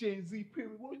Gen Z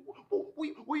period?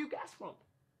 Where you guys from?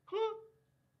 Huh?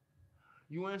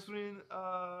 You answering,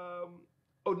 oh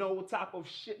no, what type of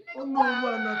shit? Oh no,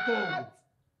 what?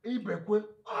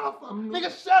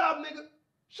 Nigga, shut up, nigga.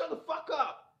 Shut the fuck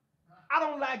up. I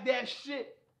don't like that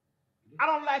shit. I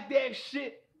don't like that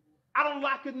shit. I don't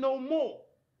like it no more.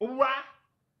 All right?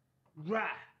 Right.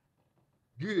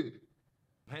 Good.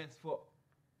 Henceforth,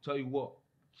 tell you what.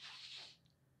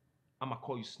 I'ma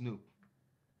call you Snoop.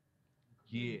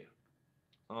 Yeah.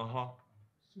 Uh-huh.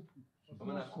 And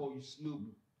when I call you Snoop,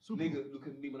 nigga, look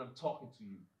at me when I'm talking to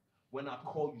you. When I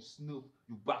call you Snoop,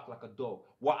 you bark like a dog.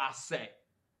 What I say.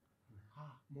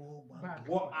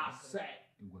 What I say.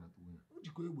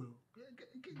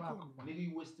 Nigga,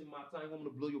 you wasting my time. I'm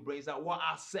gonna blow your brains out. What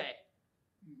I say.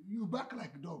 You back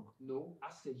like a dog. No,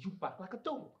 I said you back like a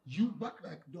dog. You back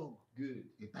like a dog. Good.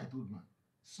 A titled man.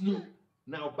 Snoop,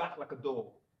 now back like a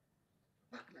dog.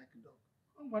 Back like a dog.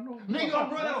 Nigga, I'm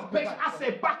running out of patience. I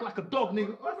said back like a dog,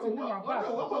 nigga.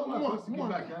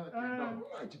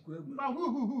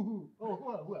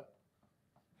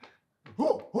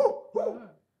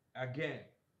 Again.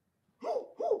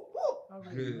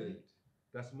 Good.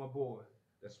 That's my boy.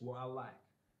 That's what I like.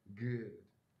 Good.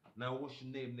 Now, what's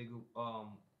your name, nigga?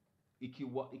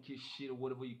 Iki shit or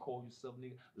whatever you call yourself,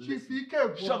 nigga. Listen,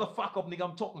 shut the fuck up, nigga.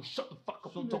 I'm talking. Shut the fuck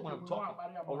up. Don't talk when I'm talking.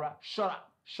 All right. Shut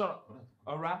up. Shut up.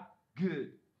 All right.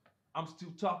 Good. I'm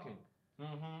still talking.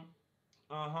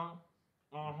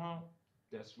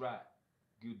 That's right.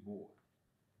 Good boy.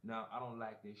 Now, I don't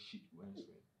like that shit you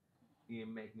answering. It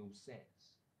ain't make no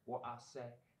sense. What I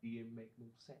say, it ain't make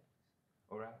no sense.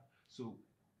 All right? So,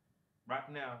 right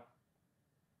now,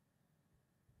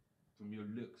 from your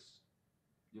looks,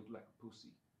 you look like a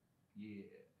pussy. Yeah.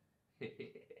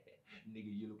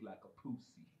 Nigga, you look like a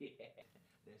pussy.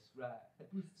 That's right.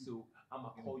 So, I'ma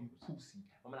call you pussy.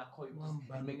 I'm gonna call you pussy.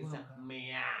 You make it sound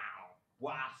meow.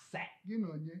 What I say.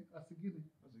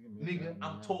 Nigga,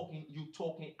 I'm talking, you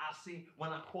talking. I say,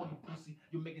 when I call you pussy,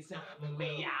 you make it sound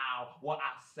meow. What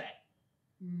I say.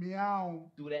 Meow.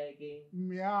 Do that again.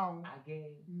 Meow.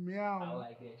 Again. Meow. I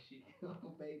like that shit.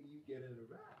 Baby, you get it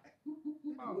right.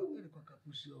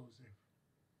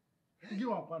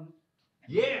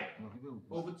 Yeah.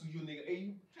 Over to you, nigga.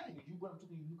 Hey, you what I'm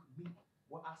talking, you look at me.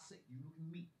 What I say, you look at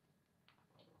me.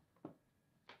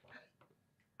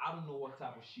 I don't know what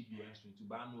type of shit you're answering to,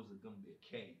 but I know it's gonna be a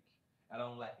cake. I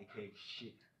don't like the cake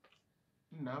shit.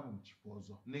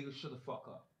 Nigga, shut the fuck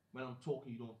up. When I'm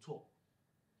talking, you don't talk.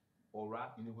 All right?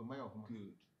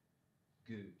 Good.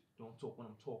 Good. Don't talk when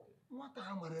I'm talking.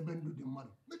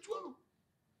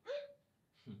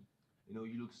 You know,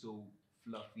 you look so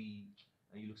fluffy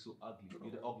and you look so ugly.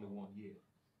 You're the ugly one, yeah.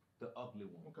 The ugly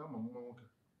one.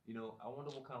 You know, I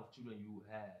wonder what kind of children you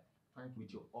have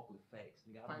with your ugly face.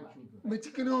 Nigga, I don't like your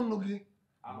face.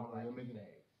 I don't like your face.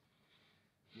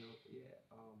 You know, yeah.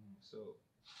 So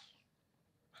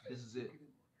this is it.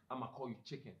 I'ma call you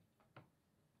chicken.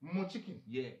 More chicken.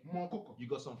 Yeah. More cocoa. You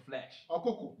got some flesh.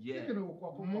 Cocoa. Yeah.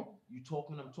 You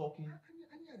talking, I'm talking.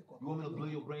 You want me to blow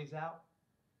your brains out?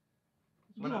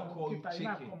 When I call you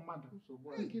chicken.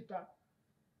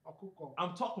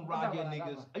 I'm talking right here,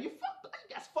 niggas. Are you fucked up?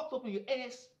 You guys fucked up in your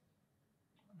ass?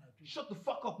 Shut the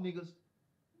fuck up, niggas.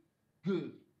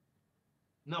 Good.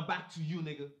 Now back to you,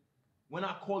 nigga. When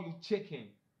I call you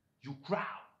chicken, you growl.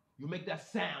 You make that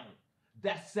sound.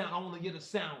 That sound, I want to hear the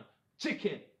sound.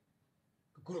 Chicken.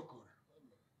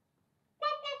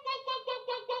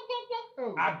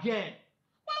 Again.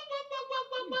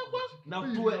 Now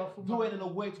do it in a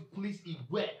way to please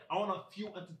Igwe. I want to feel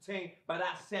entertained by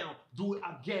that sound. Do it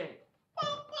again.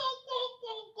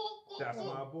 That's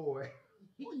my boy.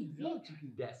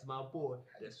 That's my boy.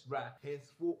 That's right.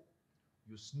 Henceforth,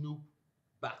 You Snoop.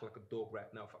 Back like a dog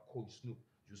right now. If I call you Snoop,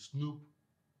 you Snoop.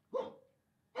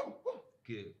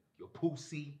 Good. Your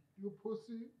pussy. Your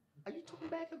pussy. Are you talking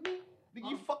back at me? Nigga,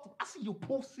 you fucked up. I see your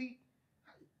pussy.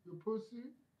 Your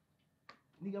pussy.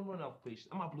 Nigga, I'm running out of patience.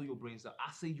 I'm gonna blow your brains out.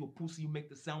 I say your pussy, you make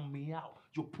the sound meow.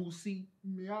 Your pussy.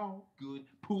 Meow. Good.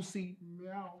 Pussy.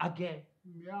 Meow. Again.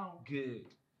 Meow. Good.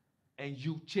 And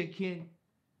you chicken.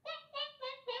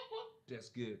 That's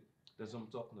good. That's what I'm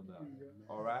talking about.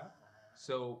 All right.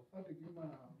 So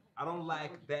I don't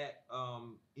like that.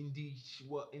 In the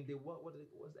what was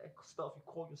that stuff you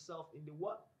call yourself in the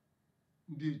what?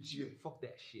 Fuck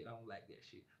that shit. I don't like that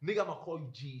shit. Nigga, I'm gonna call you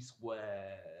G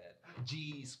squared.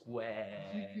 G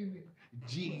squared.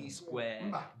 G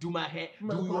squared. Do my head,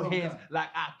 do your hands like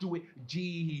I do it.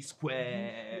 G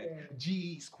squared.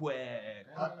 G squared.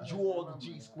 You all the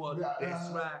G squad. That's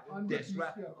right. That's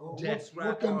right. That's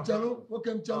right.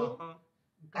 Welcome, channel.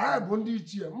 I have only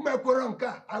here.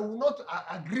 I will not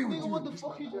agree with you. What the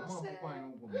fuck you just said?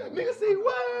 Nigga say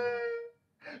what?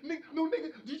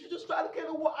 Nigga, did you just try to get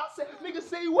what I said? Nigga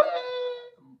say what?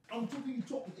 I'm talking, you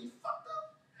talking. You fucked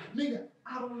up. Nigga,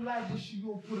 I don't like this shit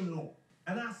you're putting on.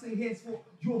 And I say henceforth,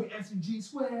 you'll be answering G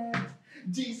squared,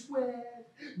 G squared,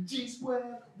 G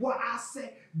squared. What I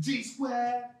say, G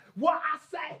squared. What I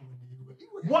say.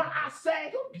 What I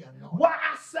say. What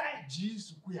I say. G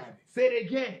squared. Say it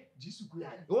again. G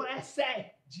squared. What I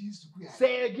say. G squared.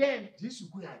 Say it again. G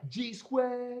squared. G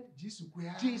squared. G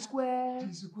squared. G squared.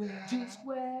 G squared. G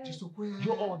squared. G squared.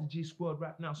 You're all the G squad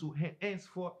right now. So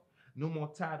henceforth, no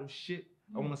more title shit.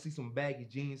 I want to see some baggy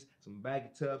jeans, some baggy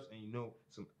tubs, and you know,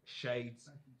 some shades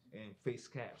and face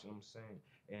caps. You know what I'm saying?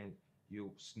 And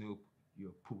you Snoop,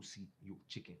 you pussy, you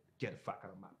chicken. Get the fuck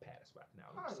out of my palace right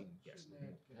now. Let me see you guys.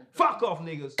 Fuck off,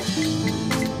 niggas.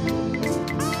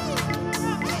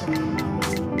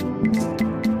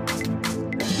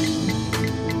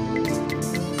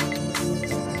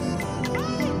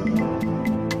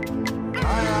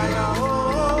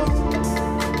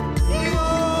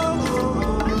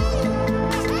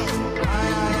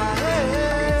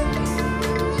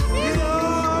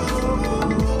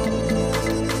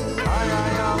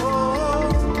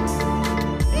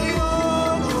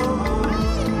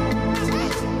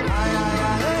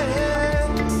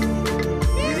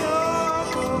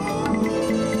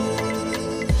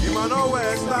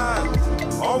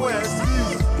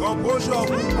 Composure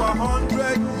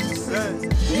 100%.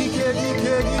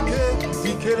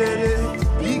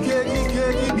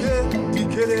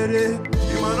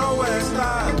 You man always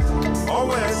style,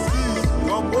 always see.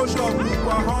 Composure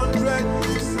 100%.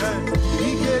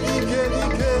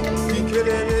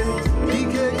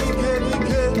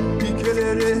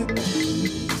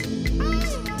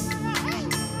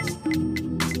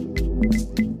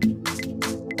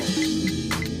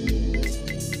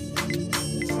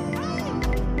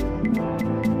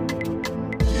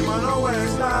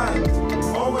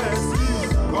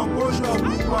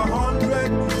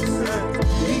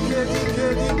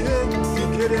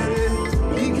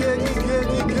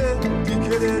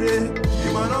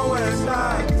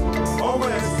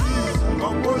 Always see,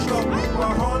 composure 100%.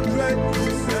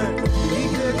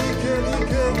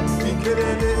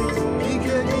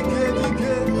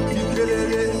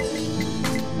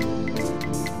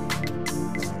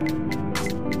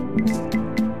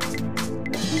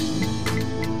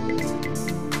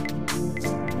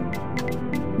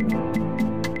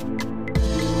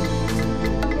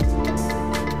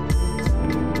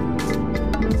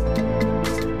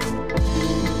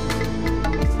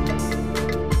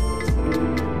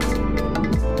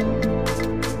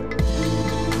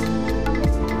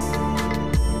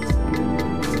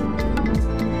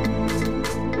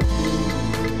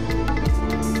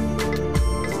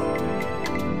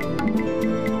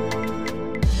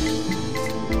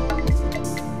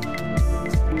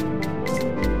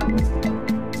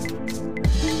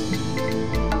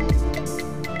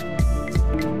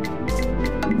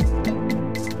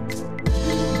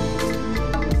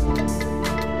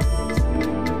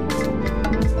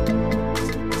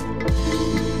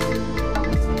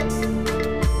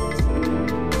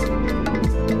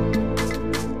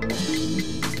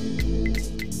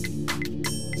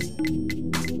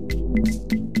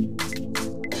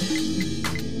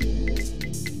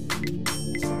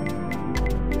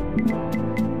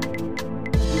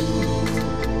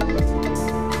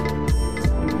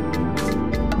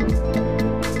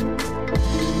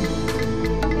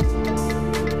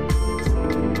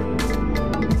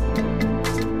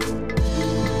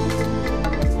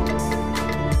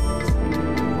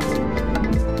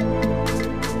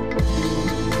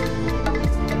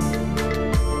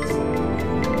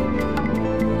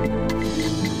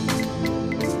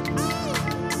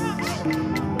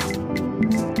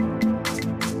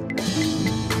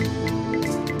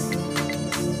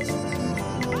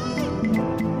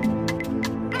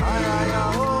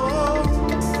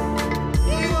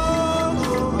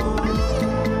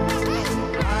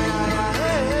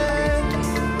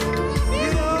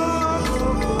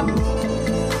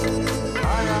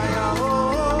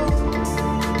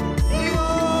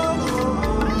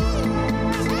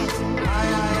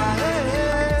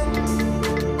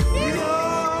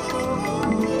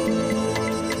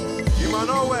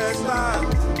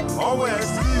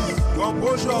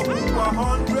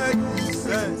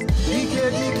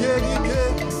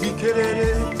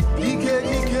 Ikerere,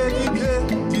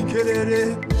 Ikerere.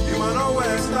 You man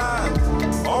always style,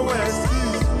 always see.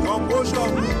 Composure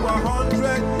with 100%.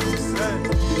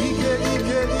 Ikerere,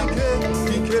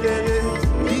 Ikerere.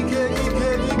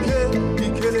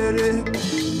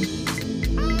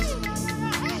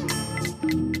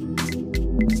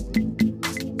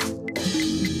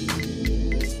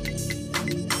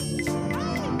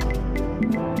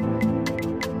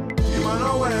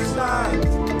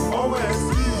 Always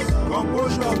see,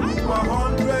 composure with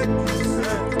 100%.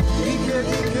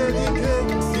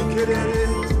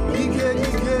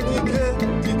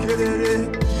 Ikerere.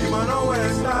 You man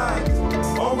always lie,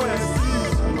 always see,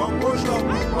 composure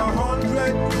with 100%.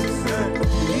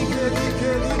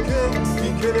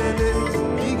 Ikerere.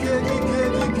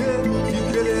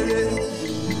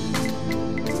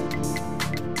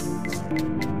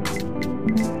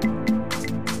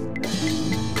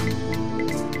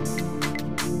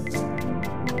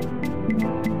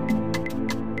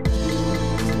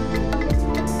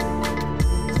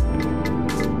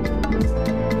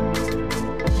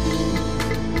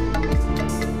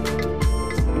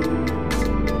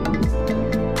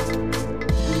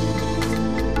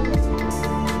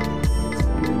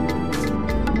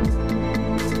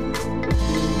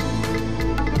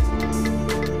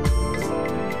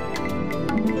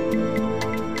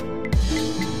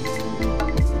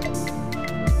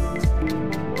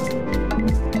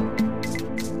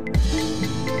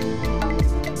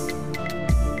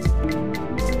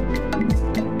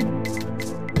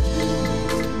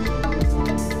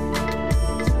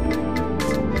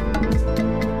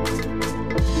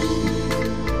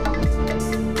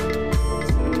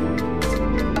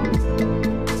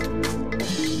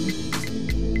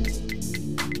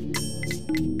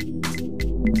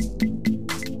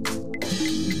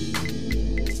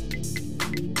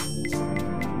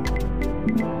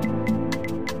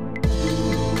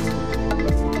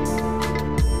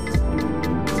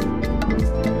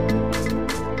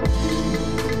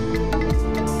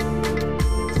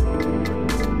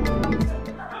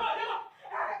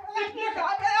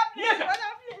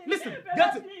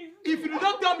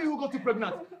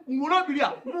 pregnant?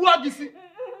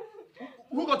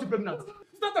 Who got you pregnant?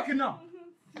 Start talking now.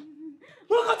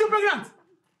 Who got you pregnant?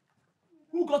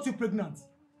 Who got you pregnant?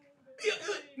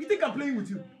 You think I'm playing with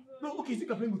you? No, okay, you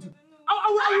think I'm playing with you.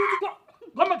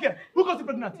 Come back here. Who got you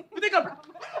pregnant? You think I'm pregnant?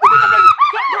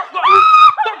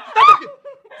 Stop talking.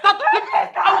 Stop talking.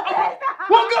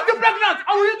 Who got you pregnant?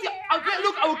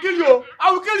 Look, I will kill you.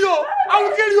 I will kill you. I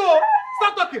will kill you.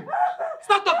 Stop talking.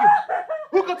 Stop talking.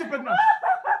 Who got you pregnant?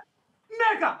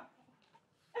 Nigga.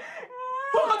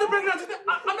 Who got you pregnant?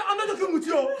 I'm not joking with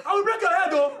you. I will break your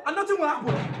head though, and nothing will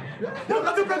happen. Who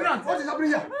got you pregnant? What is happening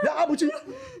here? Yeah, Abuchi.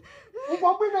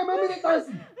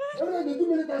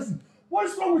 What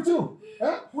is wrong with you?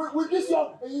 Eh? With this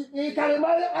your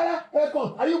Karimari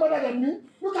haircut? Are you better than me?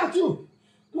 Look at you.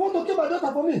 You want to kill my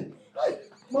daughter for me? Hey,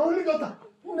 my only daughter.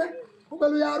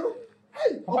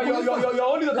 Hey, your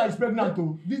only daughter is pregnant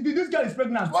too. This girl is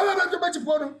pregnant. Why am I going to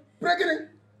pregnant?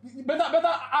 Better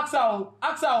ask her.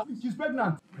 Ask her. She's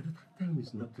pregnant. Tell me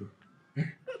it's not true.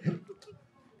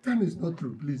 Tell me it's not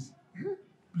true, please.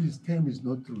 Please tell me it's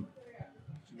not true.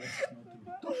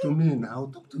 Talk to me now.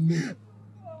 Talk to me.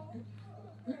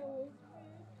 I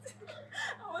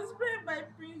was praying by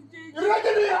Prince JJ.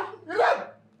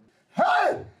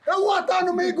 Hey! What happened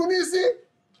to me, Gunisi?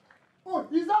 Oh,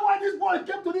 is that why this boy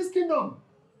came to this kingdom?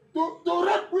 To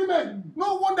rape women?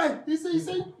 No wonder. He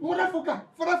say, motherfucker,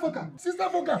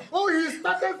 sisterfucker. Oh, he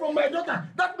started from my daughter.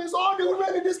 That means all the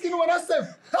women in this kingdom are not safe.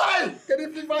 Hey! Can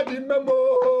you feel my remember?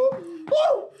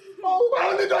 Oh, my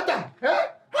only daughter. Eh?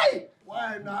 Hey!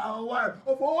 Why now? Why?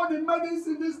 Of all the men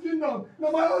in this kingdom,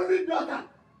 no, my only daughter.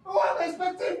 Oh, I'm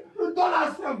expecting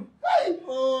 $2 from. Hey!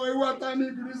 Oh, what time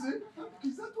you can see?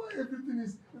 Is that why everything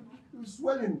is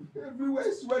swelling? Everywhere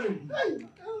is swelling. Hey!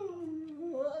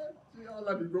 All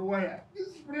go wire. This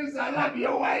prince, I love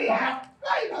your wire.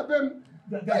 Hey,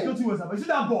 there's nothing worse about it. See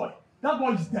that boy? That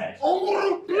boy is dead.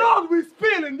 Oh, blood will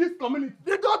spill in this community.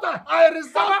 The daughter I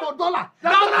reserved for dollar.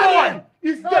 That boy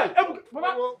is dead. You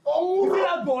see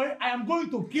that boy? I am going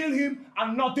to kill him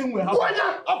and nothing will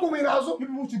happen.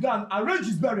 People should go and arrange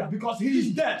his burial because he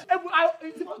is dead.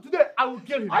 Today I will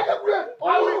kill him. Somebody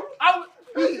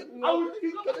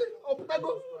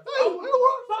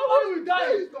will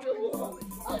die.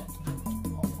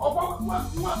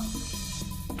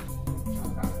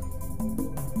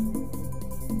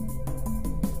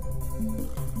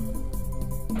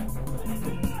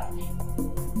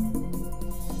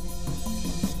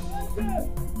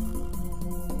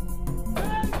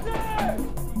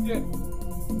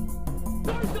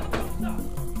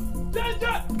 Don't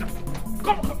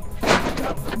come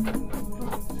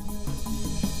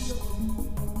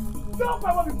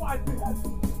before I say that.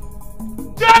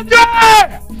 JJ!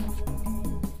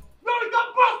 No, you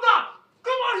don't bastard!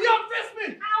 Come on here and face me!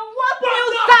 And what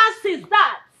nuisance is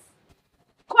that?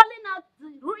 Calling out the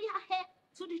royal heir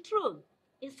to the throne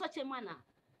in such a manner.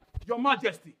 Your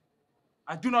Majesty,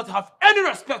 I do not have any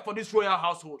respect for this royal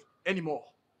household anymore.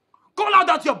 Call out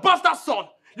that your bastard son.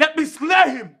 Let me slay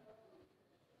him.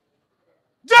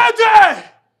 JJ!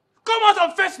 Come out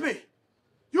and face me!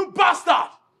 You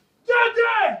bastard!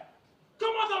 JJ!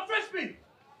 Come out and face me!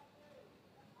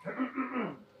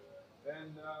 And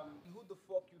who the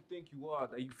fuck you think you are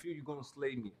that you feel you're gonna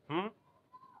slay me?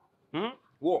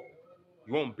 What?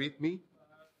 You won't beat me?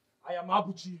 I am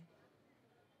Abuchi,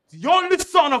 the only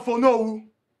son of Onowu,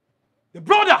 the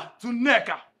brother to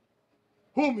Neka,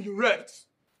 whom you raped.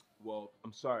 Well,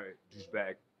 I'm sorry,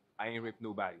 douchebag. I ain't raped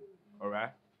nobody,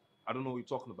 alright? I don't know what you're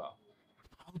talking about.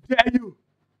 How dare you?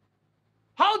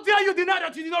 How dare you deny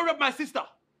that you did not rape my sister?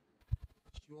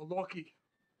 You're lucky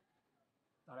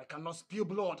that I cannot spill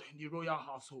blood in the royal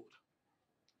household.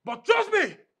 But trust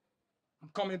me, I'm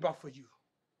coming back for you.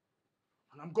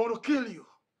 And I'm going to kill you.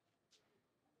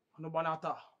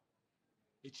 Anobanata,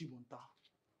 Echibunta.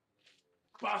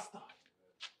 Bastard.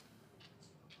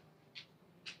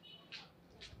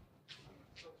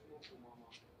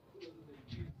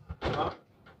 Huh?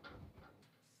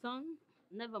 Son,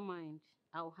 never mind.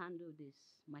 I'll handle this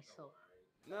myself.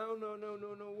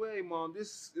 No way, Mom.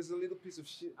 This is a little piece of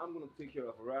shit I'm gonna take care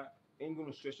of, alright? Ain't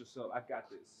gonna stress yourself. I got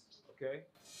this, okay?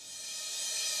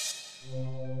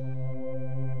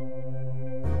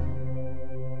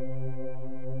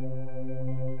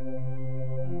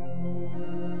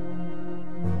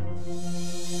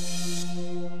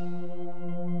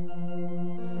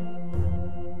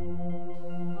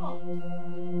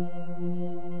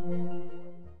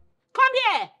 Come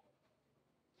here!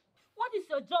 What is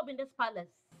your job in this palace?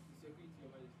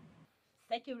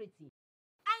 Security.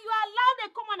 And you are allowed a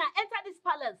commoner enter this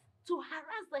palace to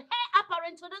harass the heir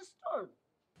apparent to the throne.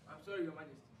 I'm sorry, Your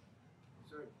Majesty. I'm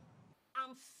sorry.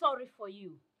 I'm sorry for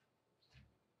you.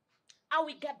 I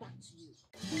will get back to you.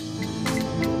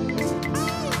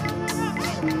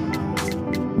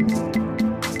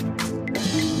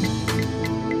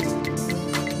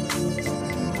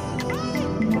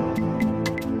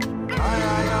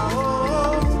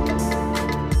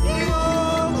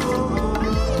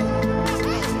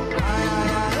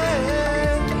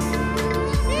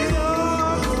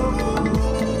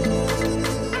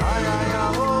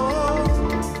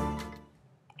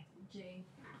 Jay,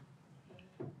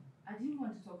 I didn't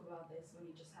want to talk about this when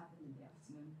it just happened in the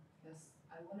afternoon because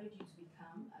I wanted you to be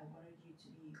calm. I wanted you to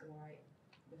be alright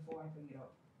before I bring it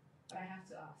up. But I have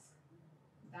to ask,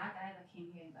 that guy that came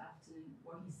here in the afternoon,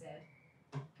 what he said,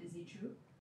 is it true?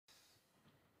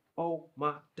 Oh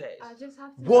my days. I just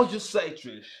have to What ask. you say,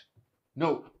 Trish?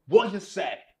 No, what you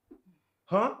say?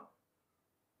 Huh?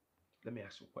 Let me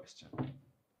ask you a question.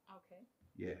 Okay.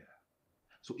 Yeah.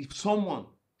 So if someone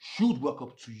should walk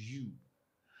up to you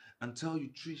and tell you,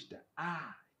 Trish, that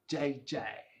JJ,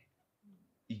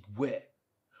 Igwe,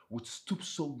 would stoop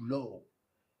so low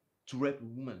to rape a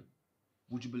woman,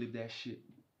 would you believe that shit?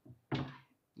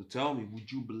 Now tell me,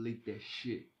 would you believe that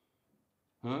shit?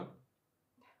 Huh?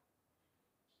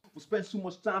 We spent so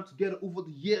much time together over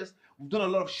the years. We've done a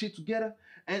lot of shit together.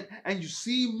 And you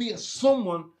see me as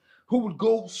someone who would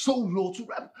go so low to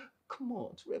rap. Come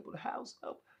on, to rap the house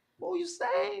up. What are you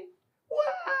saying? What?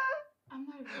 I'm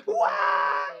not even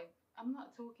Why? babe. I'm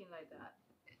not talking like that.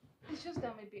 It's just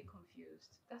that I'm a bit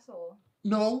confused. That's all.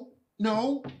 No.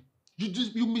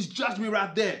 You misjudged me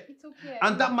right there. It's okay.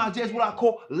 And that, my dear, is what I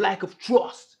call lack of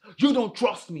trust. You don't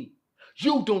trust me.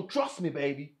 You don't trust me,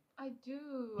 baby. I do.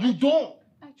 You don't.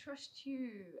 I trust you.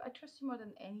 I trust you more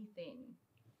than anything.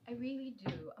 I really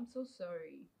do. I'm so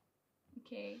sorry.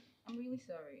 Okay? I'm really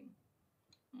sorry.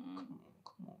 Come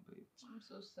on, babe. I'm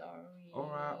so sorry. All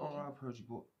right, I've heard you,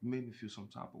 but you made me feel some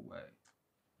type of way.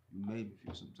 You made me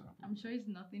feel some type of way. I'm sure it's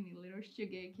nothing a little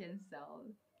sugar can sell.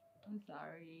 I'm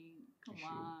sorry. Come You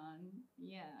sure? on.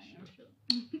 Yeah, I'm sure.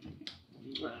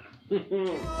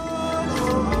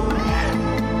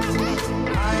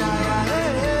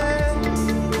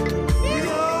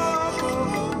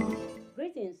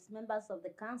 Greetings, members of the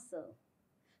council.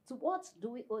 To what do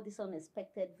we owe this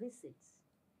unexpected visit?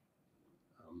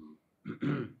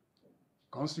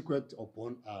 Consequent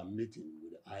upon our meeting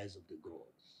with the eyes of the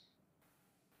gods,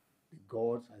 the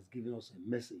gods has given us a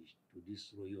message to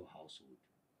this royal household.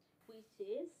 Which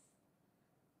is?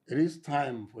 It is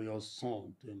time for your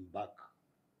son to embark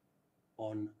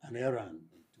on an errand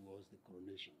towards the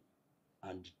coronation.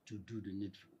 and to do the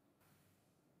needful.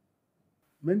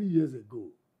 Many years ago,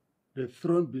 the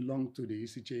throne belonged to the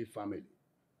Isichei family.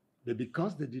 But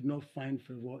because they did not find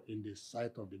favor in the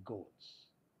sight of the gods,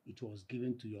 it was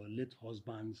given to your late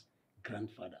husband's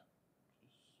grandfather.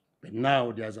 But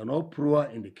now there's an uproar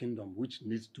in the kingdom which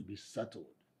needs to be settled.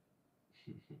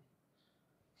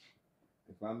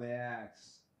 If I may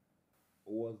ask,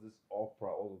 what was this opera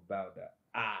all about that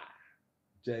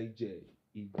JJ,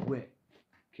 Igwe,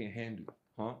 can handle?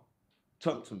 Huh?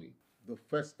 Talk to me. The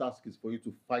first task is for you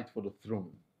to fight for the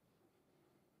throne.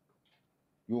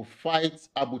 You'll fight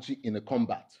Abuchi in a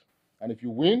combat. And if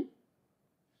you win,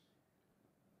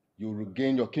 you'll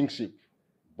regain your kingship.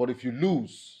 But if you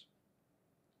lose,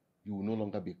 you will no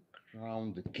longer be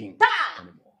crowned the king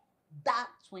anymore. That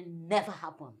will never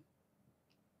happen.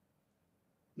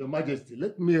 Your Majesty,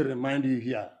 let me remind you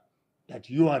here that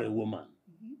you are a woman.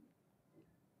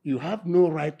 You have no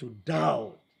right to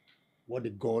doubt what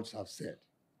the gods have said.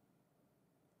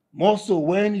 More so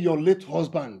when your late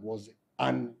husband was,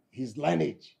 and his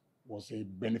lineage was a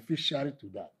beneficiary to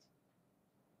that.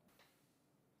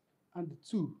 And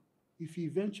two, if he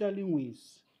eventually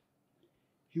wins,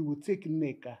 he will take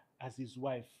Nneka as his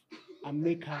wife and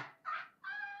make her.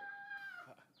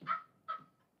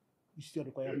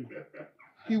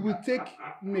 He will take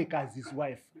Nneka as his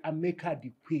wife and make her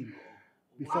the queen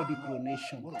before the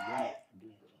coronation. All right.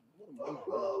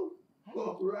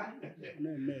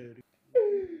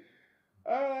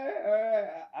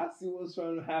 I see what's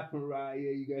trying to happen right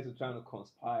here. You guys are trying to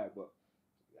conspire, but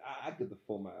I get the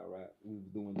format, right? We were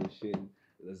doing this shit in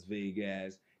Las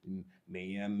Vegas, in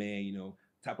Miami, you know,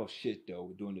 type of shit though.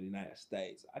 We're doing it in the United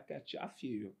States. I got you. I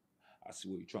feel you. I see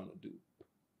what you're trying to do.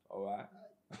 All right.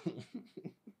 Married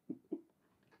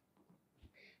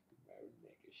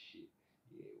naked shit.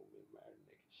 Yeah, woman, married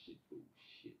naked shit. Fool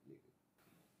shit, nigga.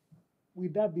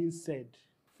 With that being said,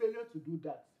 failure to do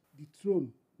that, the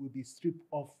throne will be stripped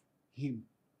off him.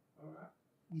 All right.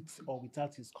 With or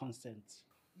without his consent.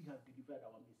 We have delivered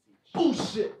our message.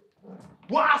 Bullshit.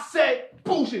 What I said,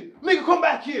 bullshit. Nigga, come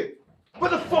back here. Where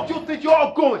the fuck you think you're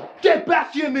all going? Get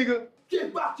back here, nigga.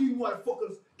 Get back here, you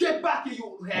motherfuckers. Get back here,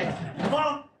 you heads.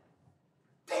 Mom.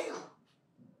 Damn.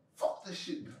 Fuck this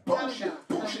shit. Bullshit.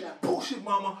 Bullshit. Bullshit,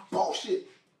 mama. Bullshit.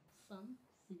 Son,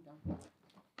 sit down.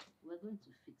 We're going to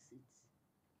fix it.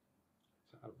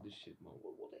 Out of this shit, man.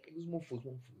 What the heck is one for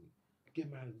me? Get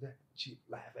married to that cheap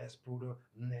life ass brother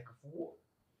neck for what?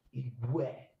 Igwe.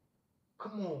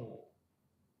 Come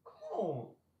on.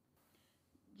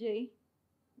 Jay,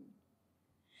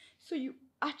 so you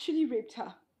actually raped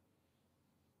her?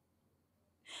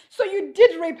 So you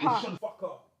did rape her? Hey, shut the fuck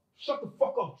up. Shut the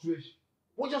fuck up, Trish.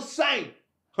 What you saying?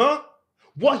 Huh?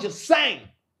 What you saying?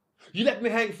 You left me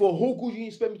hanging for a whole good, you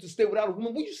expect me to stay without a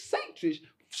woman? What you saying, Trish?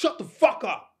 Shut the fuck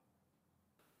up.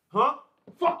 Huh?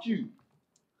 Fuck you.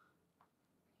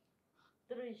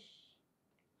 Trish,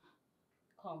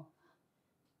 come.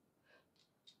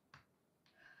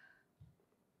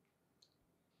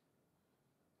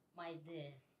 My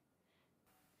dear,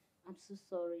 I'm so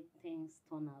sorry things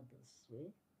turn out this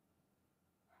way.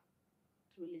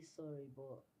 Truly sorry,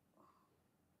 but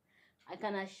I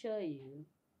can assure you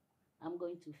I'm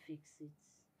going to fix it.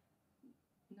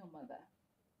 No, mother.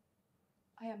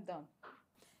 I am done.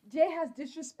 Jay has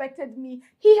disrespected me.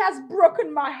 He has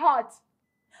broken my heart.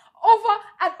 Over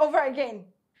and over again.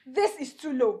 This is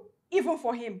too low, even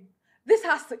for him. This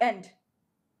has to end.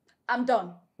 I'm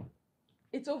done.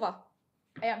 It's over.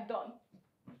 I am done.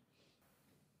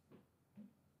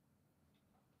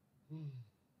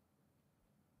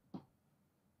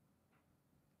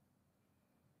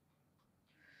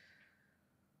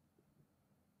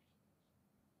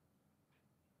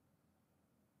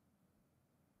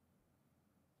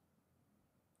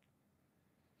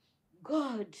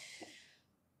 God,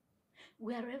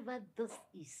 wherever this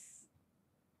is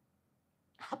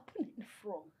happening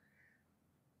from,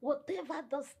 whatever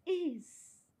this is,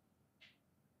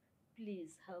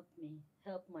 please help me,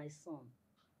 help my son.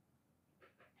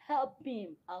 Help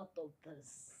him out of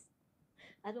this.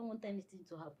 I don't want anything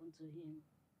to happen to him.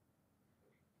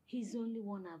 He's the only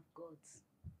one I've got.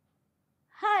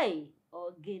 Hi,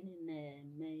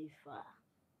 Ogenine Meifa.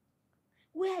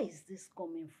 Where is this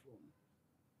coming from?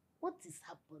 What is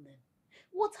happening?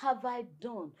 What have I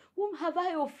done? Whom have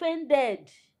I offended?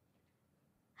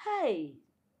 Hi.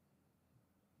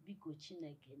 Biko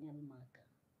Chineke Nyamaka.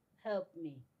 Help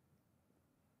me.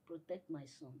 Protect my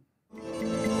son.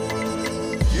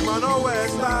 You man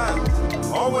always stand,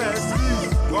 always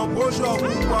sleep. Composure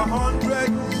for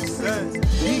 100%.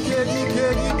 DK.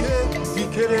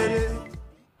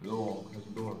 Yo, how's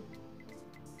it going?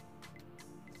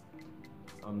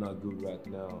 I'm not good right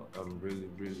now. I'm really,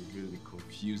 really, really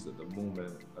confused at the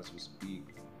moment as we speak.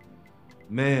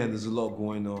 Man, there's a lot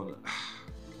going on.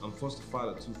 I'm forced to fight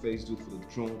a two-faced dude for the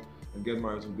throne and get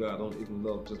married to a girl I don't even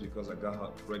love just because I got her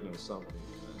pregnant or something.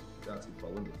 And that's if I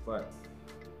win the fight.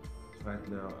 Right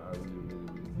now, I really, really,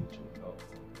 really need your help.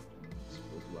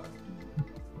 What do I do?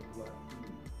 What do I do?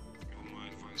 You're my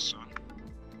advice, son.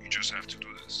 You just have to do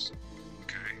this,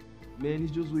 okay? Man,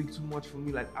 it's just way too much for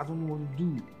me. Like, I don't know what to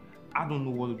do. I don't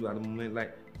know what to do at the moment.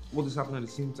 Like, what is happening at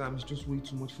the same time is just way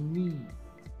too much for me. Remember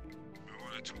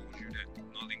I told you that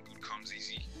nothing good comes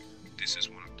easy? This is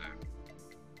one of them.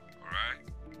 Alright?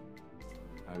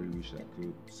 I really wish I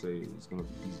could say it's gonna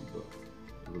be easy, but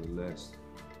nevertheless,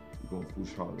 we're gonna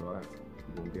push hard, right?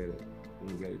 We're gonna get it. We're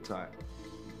gonna get it tight.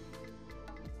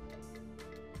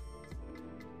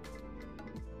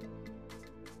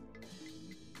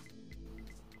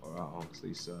 Alright,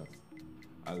 honestly, sir,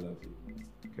 I love you,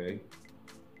 okay?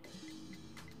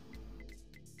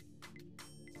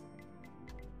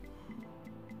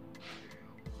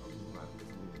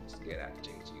 Get at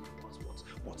JJ.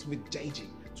 What's with JJ?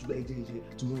 Today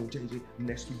JJ, tomorrow JJ,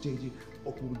 next week JJ,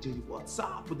 open with JJ. What's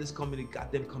up with this comedy?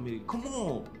 Goddamn comedy. Come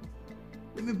on.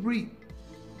 Let me breathe.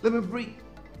 Let me breathe.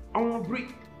 I wanna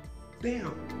breathe.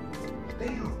 Damn.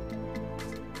 Damn.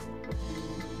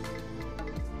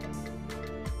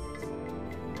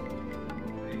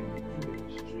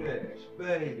 Stretch,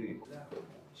 baby.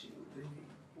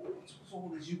 What's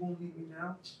all this? You gonna leave me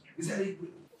now? Is that it?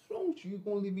 What's wrong with you? You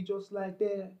gonna leave me just like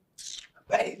that?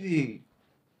 Baby!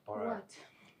 Alright. What?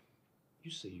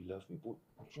 You say you love me, but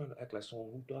you're trying to act like someone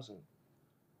who doesn't.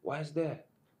 Why is that?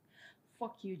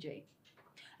 Fuck you, Jay.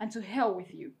 And to hell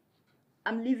with you.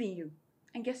 I'm leaving you.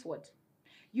 And guess what?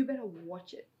 You better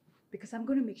watch it. Because I'm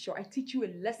going to make sure I teach you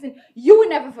a lesson you will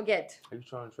never forget. Are you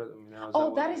trying to threaten me now?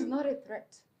 Oh, that is not a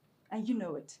threat. And you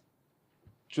know it.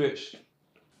 Trish.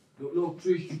 No,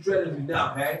 Trish, you threatening me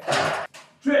now, hey?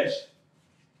 Trish!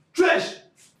 Trish!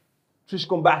 Trish,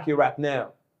 come back here right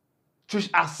now. Trish,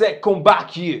 I said come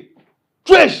back here.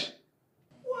 Trish!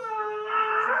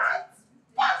 What?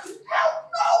 What? Hell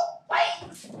no!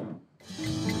 Wait!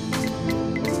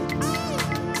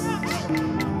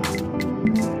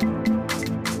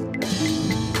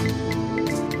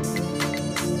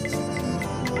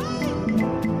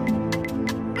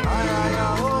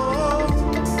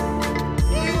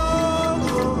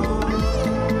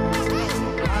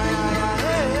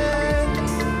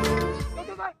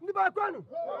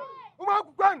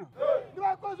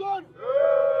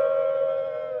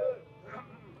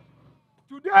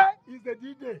 Today is the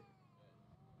D-Day.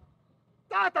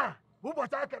 Tata,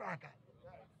 ụbọchị akara aka.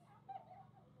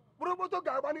 Promoto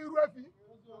ga-agba n'iru efi.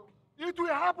 It will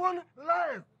happen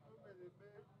live.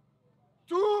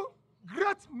 Two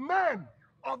great men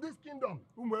of this kingdom,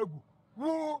 Umegu,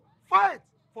 will fight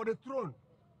for the throne.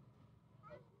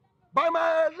 By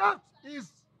my left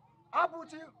is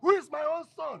Abuchi, who is my own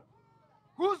son,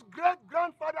 whose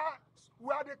great-grandfathers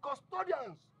were the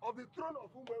custodians of the throne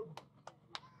of Umegu.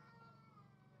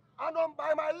 And on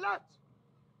by my left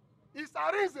is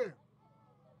Arinze,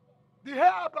 the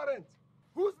heir apparent,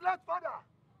 whose late father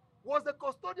was the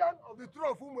custodian of the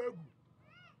throne of Umegu.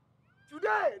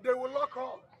 Today, they will lock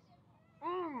up.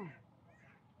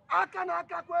 Aka na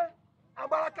akakwe,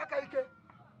 ambara kakaike.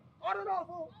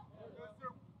 Orunofu.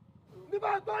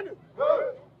 Nibakwanu.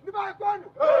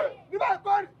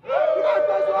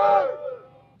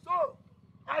 So,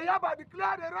 I hereby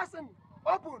declare the wrestling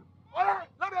open. All right,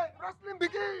 let the wrestling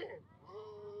begin.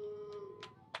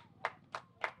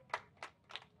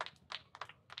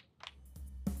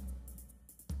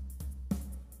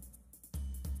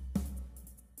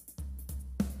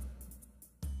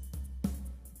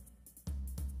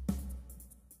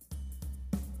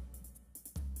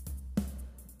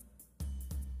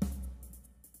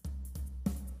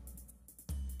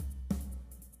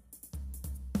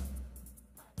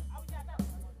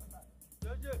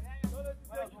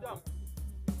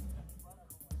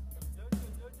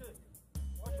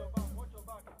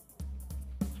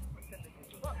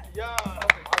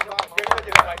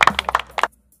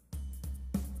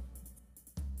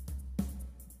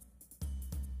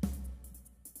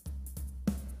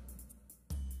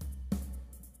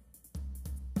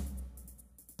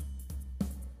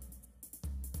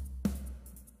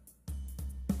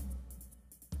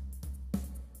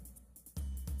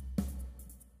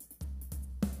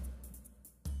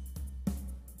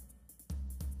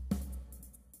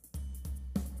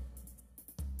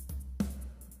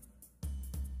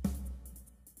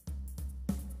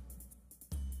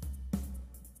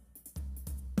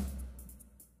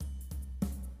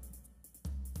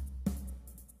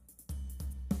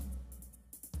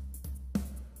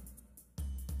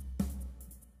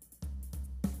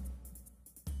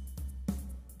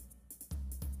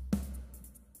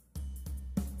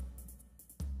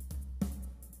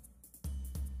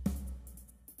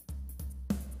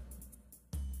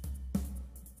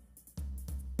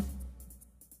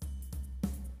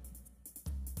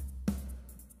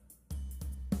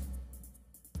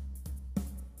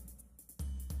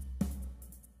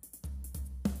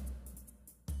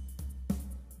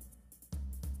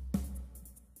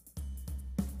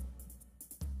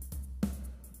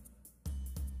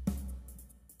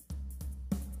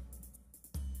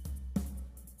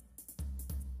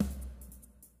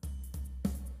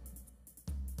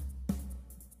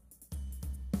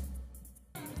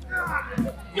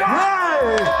 Who's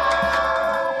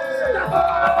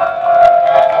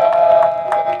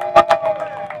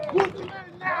the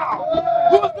man now?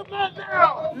 Who's the man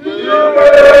now?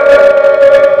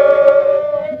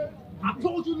 I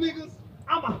told you niggas,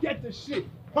 I'ma get this shit,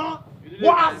 huh?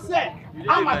 What I said,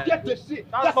 I'ma get this shit.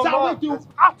 That's how we do.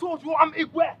 I told you I'm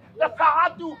Igwe. That's how I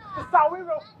do. That's how we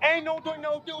roll. Ain't no doing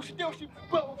no do shit, bullshit.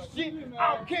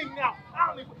 I'm king now.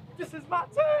 I'm Igwe. This is my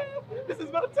time. This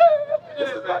is my time. This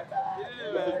is my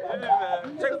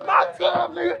time. This is my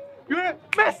time, nigga. You ain't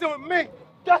messing with me.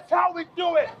 That's how we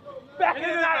do it. Back in the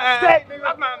United States, nigga.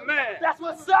 That's my man. That's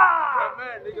what's up. My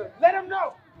man, nigga. Let them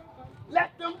know.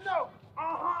 Let them know.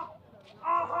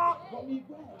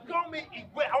 Call me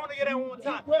Igwe. I want to get that one more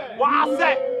time. What I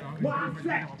say? What I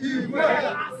say? Igwe. What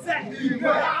I say? Igwe.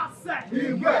 What I say?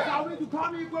 Igwe. How we do?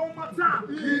 Call me Igwe one more time.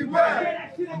 Igwe. Say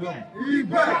that shit again.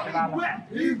 Igwe.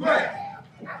 Igwe.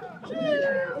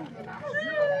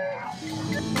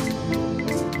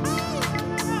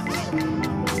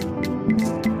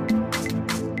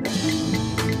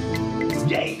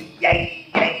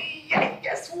 Yeah.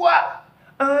 Guess what?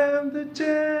 I am the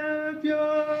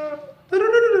champion.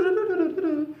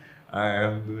 I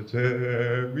am the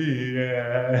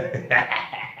champion.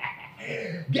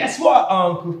 Guess what,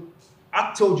 Uncle?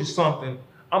 I told you something.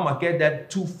 I'ma get that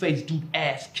two-faced dude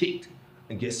ass kicked.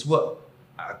 And guess what?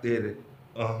 I did it.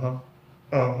 I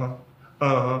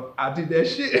did that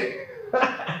shit.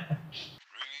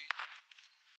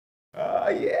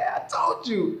 Yeah, I told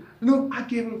you. Look, I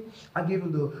gave him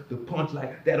the punch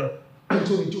like that.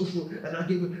 Anthony Joshua, and I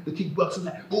gave him the kickboxing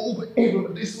like go over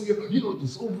everyone. This way, you know,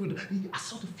 just over it. I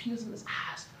saw the fears in his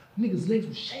eyes. Niggas' legs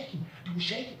were shaking. They were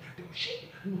shaking.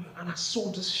 You know, and I saw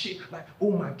this shit like,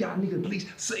 oh my God, nigga, please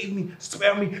save me,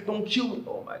 spare me, don't kill me.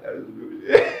 Oh my God. Whoa, I'm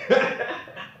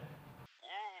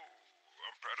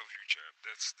proud of you, champ.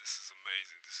 This is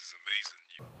amazing. This is amazing.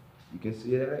 You can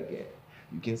say that again.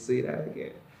 You can say that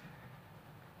again.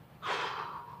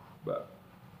 But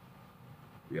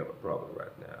we have a problem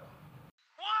right now.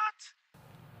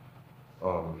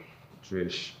 What?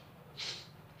 Trish,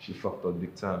 she fucked up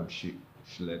big time. She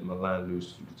let my line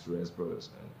loose to the Torres brothers,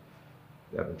 and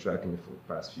they have been tracking me for the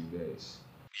past few days.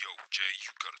 Yo, Jay,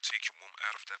 you gotta take your mom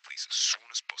out of that place as soon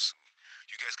as possible.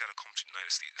 You guys gotta come to the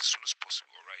United States as soon as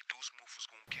possible, alright? Those mofos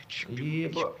gonna get you.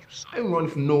 Yeah, but I ain't running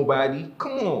from nobody.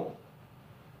 Come on.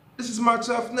 This is my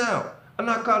tough now. And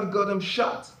I got the goddamn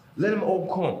shots. Let them all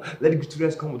come. Let the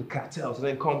Gutierrez come with the cartels and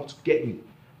then come to get me.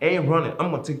 I ain't running. I'm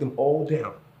gonna take them all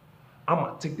down.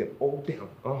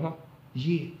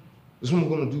 Yeah. That's what I'm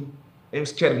gonna do. I ain't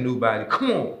scared of nobody.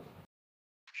 Come on. You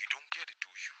don't get it, do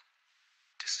you?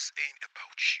 This ain't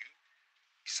about you.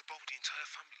 It's about the entire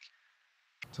family.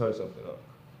 Tell you something, Uncle.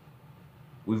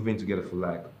 We've been together for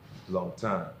like a long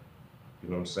time. You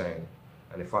know what I'm saying?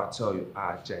 And if I tell you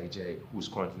JJ, who's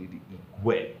currently the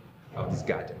Igwe of this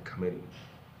goddamn committee,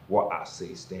 what I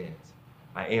say stands.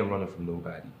 I ain't running from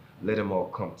nobody. Let them all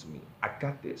come to me. I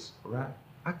got this, all right?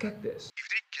 I got this. If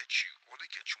they get you or they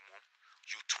get your mom,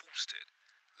 you're toasted.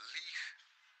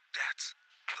 Leave that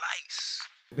place.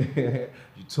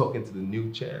 You talking to the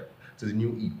new champ, to the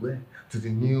new Igwe, to the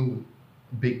new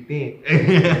big thing.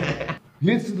 You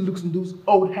didn't see the looks on those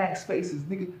old hacks faces,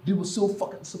 nigga. They were so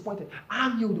fucking disappointed.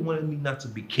 I knew they wanted me not to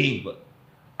be king, but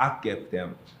I gave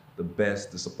them the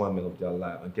best disappointment of their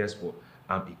life. And guess what?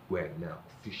 I'm Igwe now,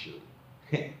 officially.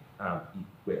 I'm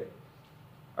Igwe.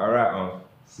 All right,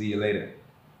 see you later.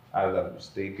 I love you.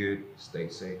 Stay good, stay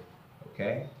safe,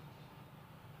 okay?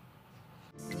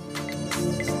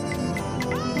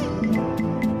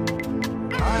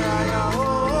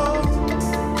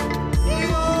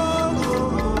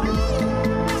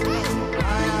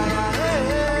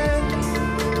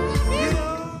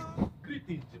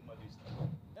 Greetings, Your Majesty.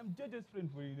 I'm JJ's friend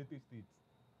for the United States.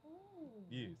 Oh.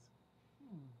 Yes.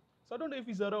 So I don't know if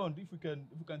he's around, if we can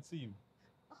see him.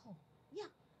 Oh, yeah.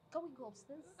 Can we go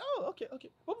upstairs? Oh, okay.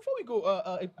 But before we go,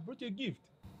 I brought you a gift.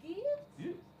 Gift?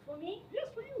 Yes. For me? Yes,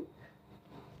 for you.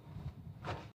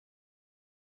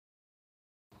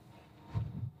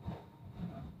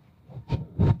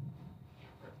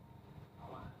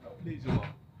 Please, Mom.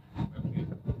 Okay.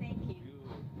 Thank you.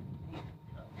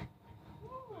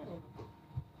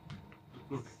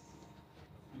 Look.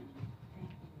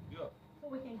 Yeah. So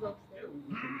we can go upstairs.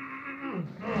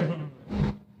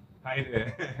 Hi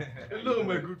there. Hello,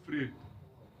 my good friend.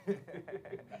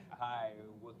 Hi,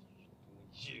 what you doing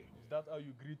here? Is that how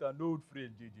you greet an old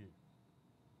friend, JJ?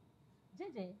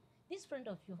 JJ, this friend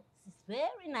of yours is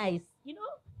very nice. You know,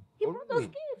 he brought us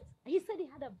gifts. He said he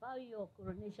had about your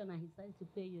coronation and he decided to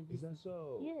pay you. Is that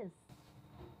so? Yes.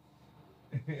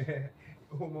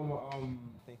 Oh, Mama, I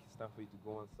think it's time for you to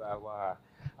go inside while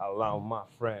I allow my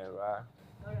friend, right?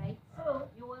 All right. So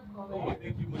you want to come? Oh,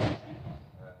 thank you, man.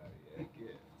 Yeah,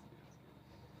 good.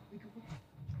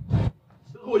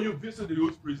 How you visit the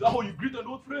old place? How you greet an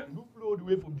old friend? You flew all the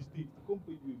way from the States to come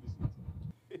pay you a visit.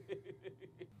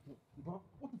 What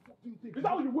the fuck do you think? Is that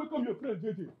how you welcome your friend,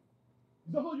 JJ?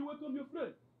 Is that how you welcome your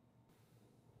friend?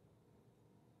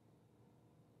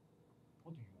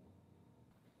 What do you want?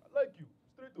 I like you.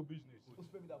 Straight to business. So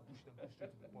spare me that bush, then go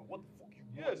straight to the point. What the fuck you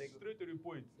Yes, want, nigga? straight to the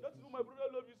point. That's why my brother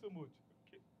love you so much.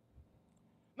 Okay.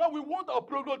 Now we want our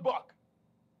product back.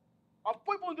 And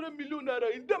 500 million naira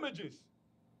in damages.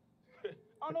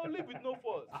 And I'll leave with no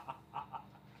fuss.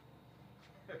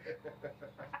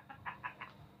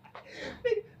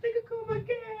 Nigga, come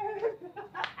again.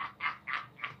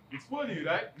 It's funny,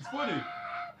 right? It's funny.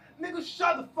 Nigga,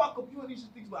 shut the fuck up. You and these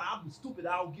things, but I'm stupid.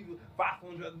 I'll give you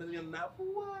 500 million now. For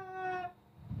what?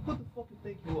 What the fuck you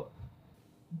think you are?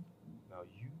 Now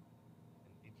you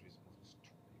and Idris must be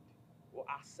stupid. What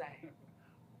I say,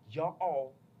 y'all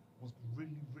all was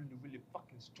really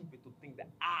fucking stupid to think that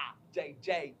I,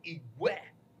 JJ, eat wet.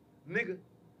 Nigga,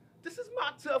 this is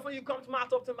my turf. When you come to my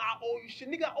turf, I owe you shit.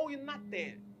 Nigga, I owe you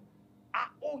nothing. I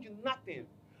owe you nothing.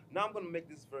 Now I'm gonna make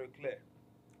this very clear.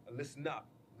 Listen up.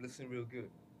 Listen real good.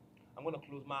 I'm gonna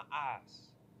close my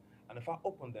eyes. And if I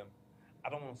open them, I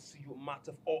don't want to see you in my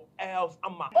turf or else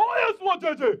I'm my... Oh, else what,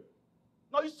 JJ?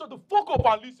 Now you shut the fuck up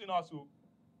and listen, asshole.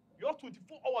 You have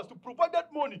 24 hours to provide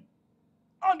that money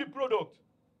and the product.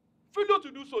 Failure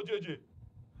to do so, JJ.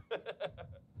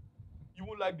 You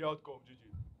won't like the outcome,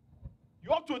 JJ.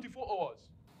 You have 24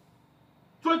 hours.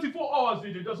 24 hours,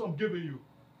 JJ, that's what I'm giving you.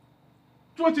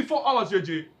 24 hours,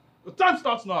 JJ. The time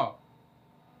starts now.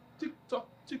 Tick tock,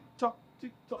 tick tock,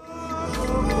 tick tock.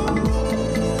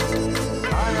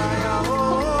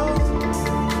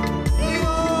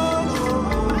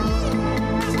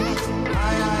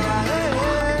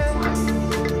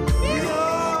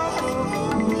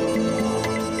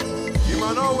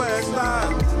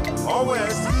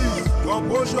 Always see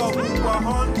composure for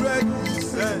 100%.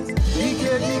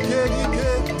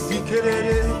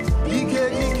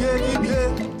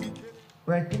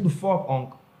 Right, what the fuck,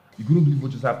 Unc? You couldn't believe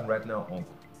what just happened right now, Unc.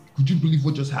 Could you believe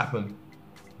what just happened?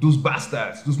 Those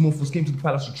bastards, those mofos came to the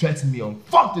palace to threaten me, Unc.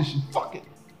 Fuck this shit, fuck it.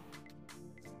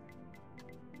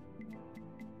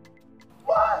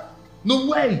 What? No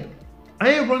way. I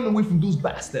ain't running away from those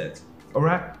bastards.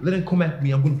 Alright? Let them come at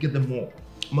me, I'm gonna get them all.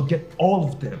 I'm gonna get all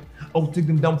of them. I will take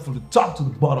them down from the top to the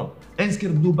bottom. I ain't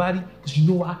scared of nobody, because you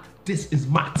know why? This is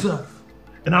my turf.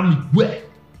 And I'm wet.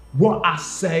 What I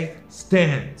say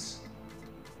stands.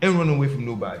 Ain't running away from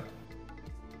nobody.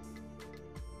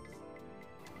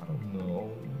 I don't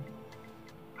know.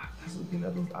 That's the thing, I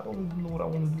don't even know what I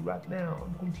want to do right now.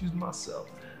 I'm confused myself.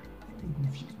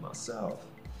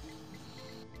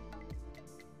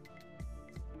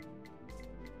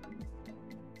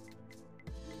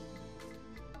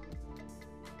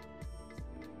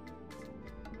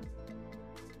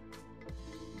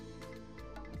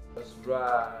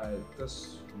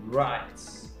 That's right.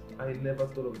 I never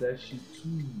thought of that shit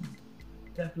too.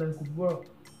 That plan could work.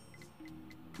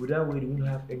 With that way, they won't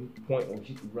have any point or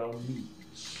hit around me.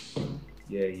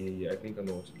 Yeah. I think I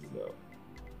know what to do now.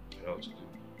 I know what to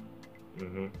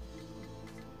do.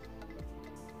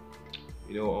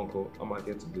 You know, Uncle, I might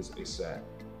get to this ASAP.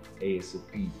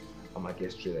 I might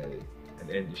get straight at it and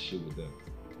end this shit with them.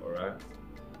 Alright?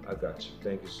 I got you.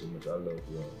 Thank you so much. I love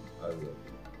you. I love you.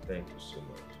 Thank you so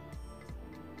much.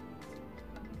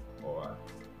 Alright.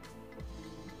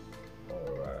 Good.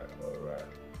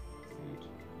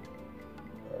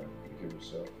 Alright, take care of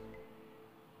yourself.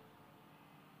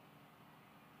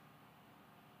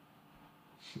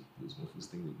 Those motherfuckers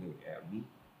think they're gonna at me?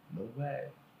 No way.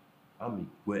 I'm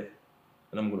wet.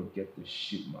 And I'm gonna get this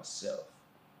shit myself.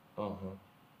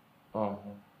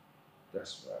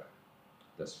 That's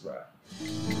right.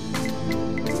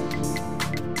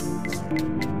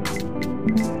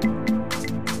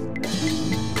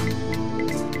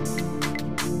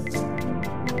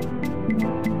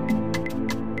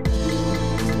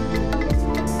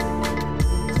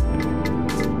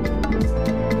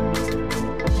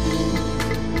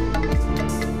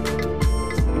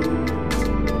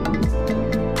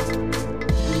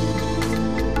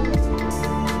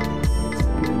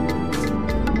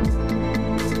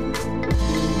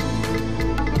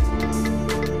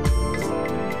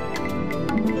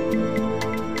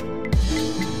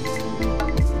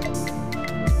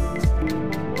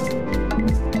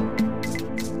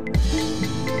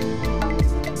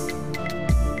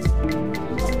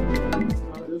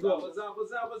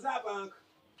 What's up, Unc?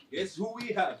 Guess who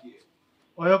we have here?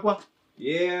 Oyakwa.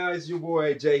 Yeah, it's your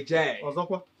boy JJ.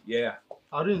 Ozokwa. Yeah.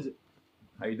 How is it?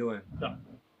 How you doing? Yeah.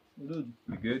 Good.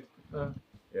 You good? Yeah.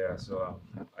 Yeah, so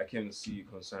I came to see you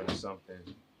concerning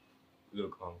something.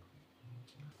 Look,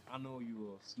 I know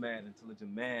you're a smart,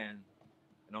 intelligent man,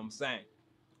 you know what I'm saying?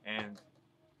 And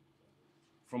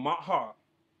from my heart,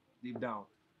 deep down,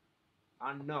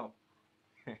 I know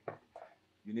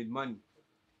you need money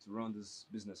to run this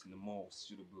business in the most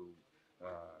suitable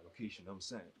location, you know what I'm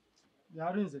saying? Yeah,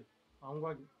 I'm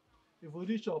working. If we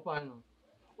reach up, I know.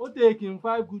 It take him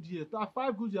 5 good years.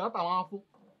 5 good years, I want to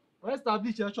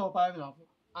establish a shop I have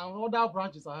and other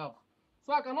branches I have.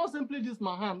 So I cannot simply use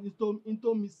my hand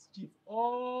into mischief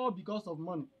all because of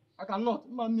money. I cannot.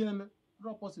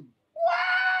 Not possible.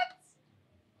 What?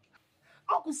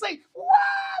 Uncle say,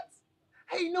 what?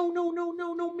 Hey,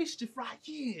 no mischief right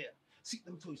here. See,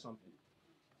 let me tell you something.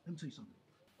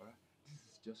 All right? This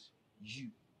is just you,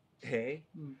 hey?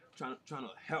 Trying to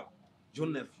help your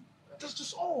nephew. That's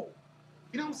just all.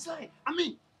 You know what I'm saying? I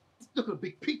mean, look at the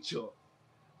big picture.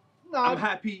 Nah, I'm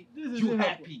happy. You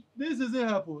happy. This isn't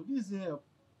helpful. This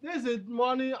is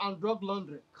money and drug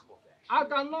laundry. I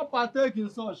cannot partake in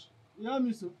such. You hear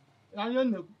me, sir?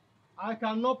 I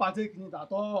cannot partake in it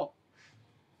at all.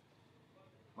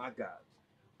 My God.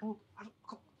 Oh,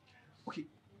 okay.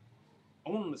 I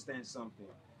want to understand something.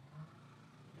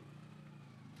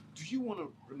 Do you want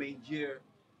to remain here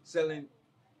selling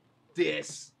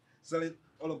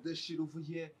all of this shit over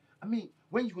here? I mean,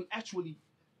 when you can actually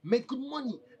make good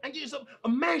money and get yourself a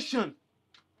mansion,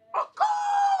 a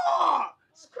car,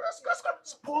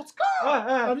 sports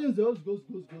car. Go.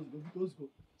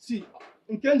 See,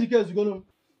 in Kenji case you go.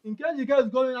 You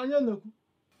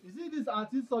see this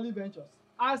artist solid ventures.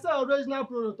 I sell original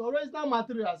product, original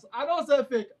materials. I don't sell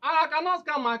fake. I cannot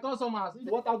scam my customers.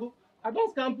 What I do? I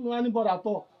don't scam anybody at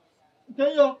all.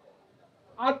 Okay, yo.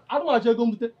 I don't want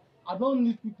to I don't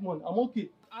need quick money. I'm okay.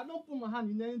 I don't put my hand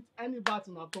in any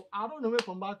battle at all. I don't know where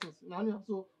from battles.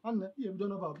 So we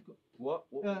don't have a because. What?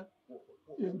 We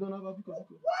don't have a because.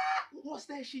 What's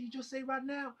that shit you just say right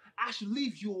now? I should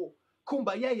leave your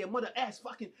kumbaya, your mother ass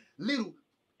fucking little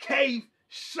cave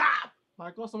shop.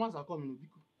 My customers are coming.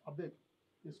 I beg.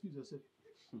 Excuse yourself.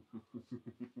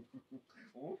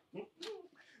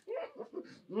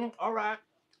 All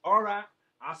right.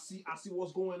 I see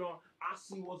what's going on.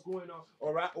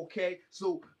 All right, okay.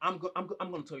 So I'm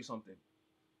gonna tell you something.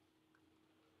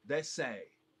 They say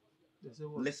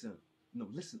what? Listen,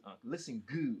 listen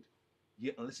good.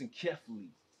 Yeah, and listen carefully.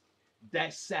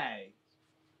 They say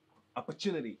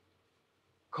opportunity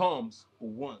comes for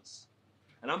once.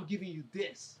 And I'm giving you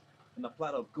this and a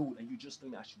platter of gold, and you just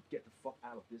think I should get the fuck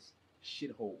out of this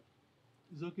shithole.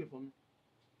 It's okay for me.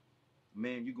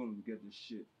 Man, you're gonna regret this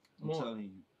shit. I'm More. telling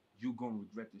you. You're gonna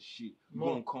regret this shit. You're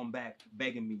gonna come back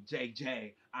begging me,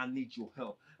 JJ, I need your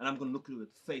help. And I'm gonna look you in the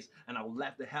face and I will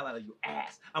laugh the hell out of your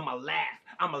ass. I'ma laugh.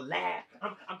 I'ma laugh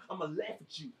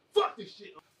at you. Fuck this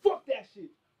shit. Fuck that shit.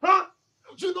 Huh?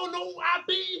 You don't know who I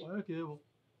be? Okay, well.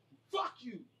 Fuck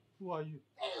you. Who are you?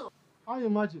 Damn. How you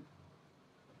imagine?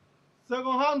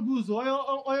 Second-hand goods or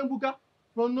buka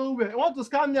from nowhere. You want to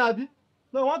scam me, Abi?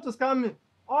 No, you want to scam me.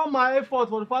 All my effort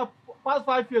for the past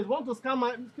 5 years, want to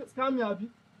scam me, Abi?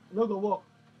 No go work.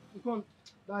 You can't.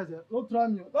 That's it. No try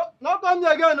me. No come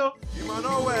here again, no. You might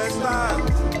always lie,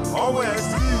 always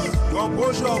sleep. Go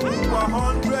push up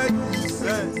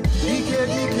 100%.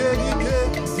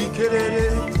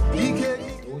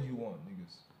 What do you want,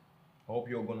 niggas? Hope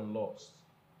you're gonna lost.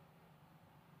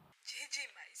 JJ,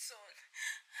 my son,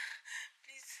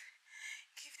 please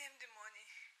give them the money.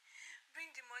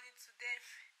 Bring the money to them.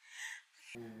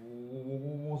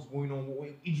 What's going on?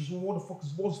 Idris, what the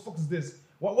fuck is this?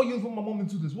 Why are you inviting my mom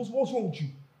into this? What's wrong with you?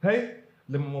 Hey?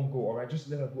 Let my mom go, alright? Just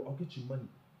let her go. I'll get you money.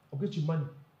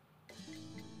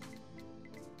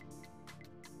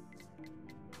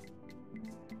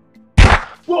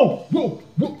 Whoa!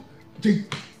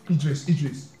 Idris.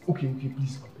 Okay,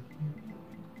 please.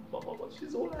 Mama,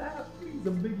 she's all I have. Please,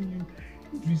 I'm begging you.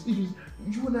 Idris,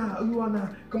 you and I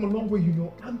come a long way, you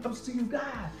know. I'm still your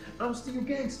guy. I'm still your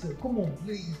gangster. Come on,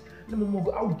 please. Let my mom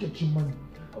go. I'll get you money.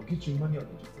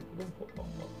 Don't put my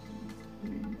mom.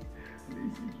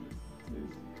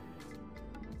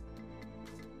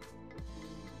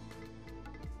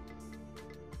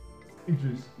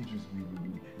 Please, Idris,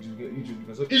 please.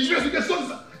 Idris, we can sort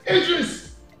this out. Idris!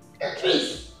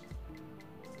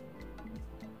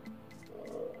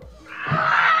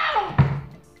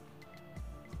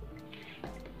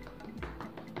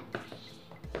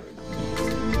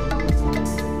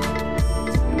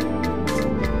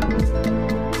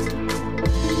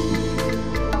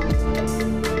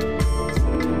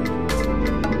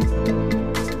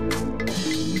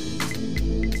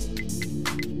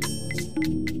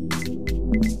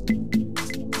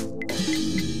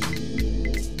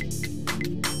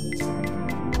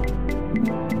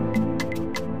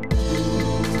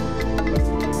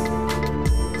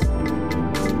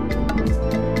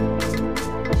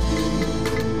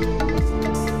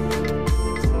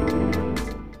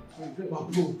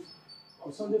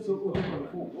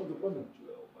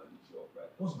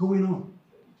 What's going on?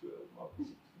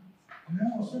 Come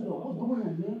on, stand up. What's going on,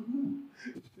 man? Come on.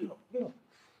 Get up.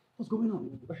 What's going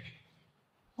on?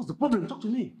 What's the problem? Talk to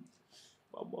me.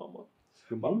 My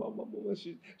mama,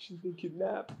 she's been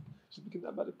kidnapped. She's been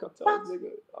kidnapped by the cartels,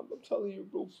 nigga. I'm telling you,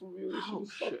 bro, for real. She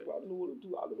was stuck. I don't know what to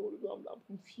do. I'm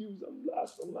confused. I'm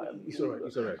lost. I'm like, It's all right.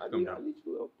 It's all right. Calm down. I need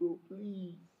your help, bro,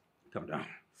 please. Calm down.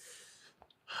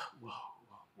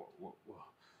 Whoa.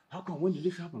 How come? When did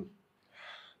this happen?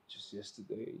 Just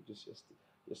yesterday.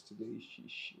 Yesterday,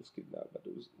 she was kidnapped by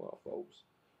those motherfuckers.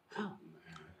 Oh,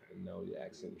 man. And now the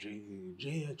accent.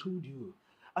 Jay, I told you.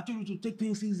 I told you to take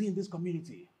things easy in this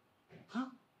community. Huh?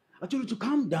 I told you to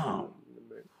calm down.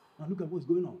 Now look at what's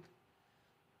going on.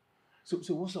 So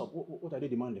what's up? What are they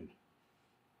demanding?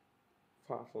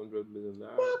 500 million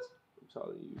naira. What? I'm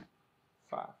telling you.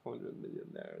 500 million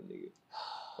naira, nigga.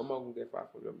 I'm not gonna get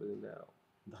 500 million now.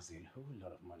 That's a whole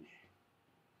lot of money.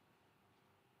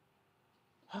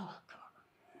 Oh, God.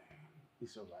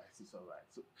 It's all right.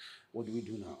 So what do we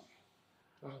do now?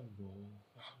 I don't know.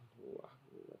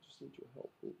 I just need your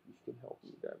help. If you can help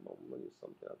me with that money or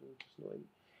something, I don't just know.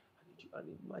 I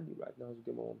need money right now to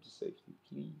get my mom to safety,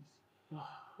 please. I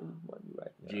need money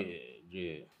right now.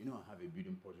 Jay, you know I have a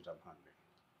building project I'm handling.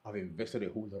 I've invested a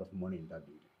whole lot of money in that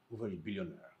building, over $1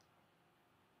 billion.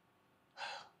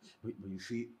 But you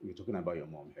see, we're talking about your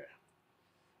mom here,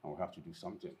 and we have to do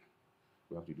something.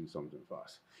 We have to do something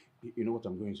fast. You know what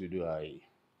I'm going to do? I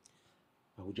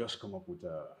will just come up with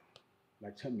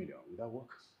like 10 million. Would that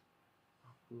work?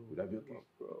 Would that be okay?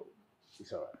 Bro.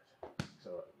 It's all right. It's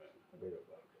all right, man. I bet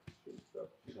about it. It's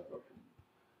all right.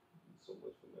 So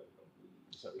much for that.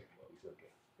 It's okay. It's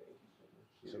okay. Thank you so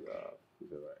much. It's okay.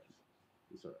 It's all right.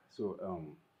 It's all right. So,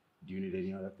 do you need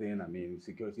any other thing? I mean,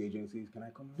 security agencies, can I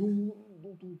come in?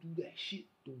 Don't do that shit.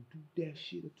 Don't do that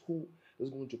shit at all. That's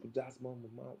going to jeopardize my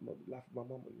life of my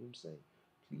mama. You know what I'm saying?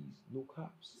 Please, no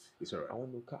cops. It's all right. I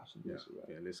want no cops. Yeah, This, right?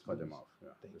 yeah, let's cut them off.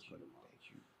 Yeah, let's cut them off.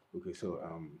 Thank you. Okay, so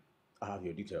I have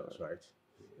your details, right?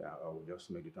 Yeah, I will just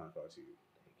make the transfer to you.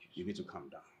 Thank you. You need to calm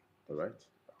down, all right?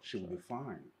 She will be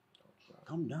fine.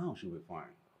 Calm down, she'll be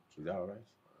fine. Is that all right?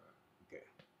 Okay,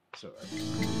 it's all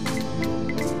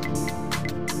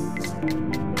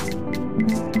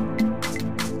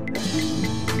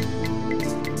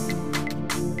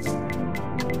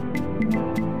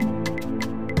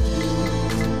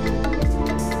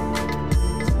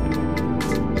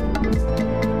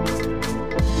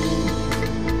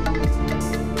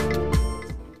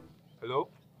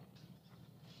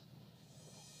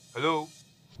Hello?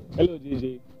 Hello,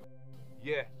 DJ.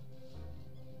 Yeah.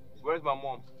 Where's my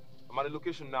mom? I'm at the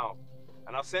location now.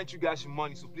 And I've sent you guys your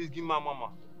money, so please give my mama.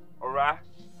 Alright?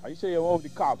 Are you sure you're one of the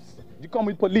cops? You come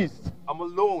with police? I'm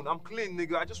alone. I'm clean,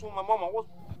 nigga. I just want my mama. What?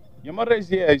 Your mother is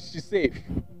here. She's safe.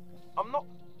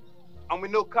 I'm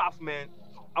with no cops, man.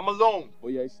 I'm alone. Oh,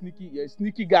 you're a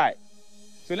sneaky guy.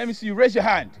 So let me see you. Raise your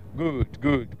hand.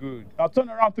 Good. Now turn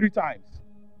around 3 times.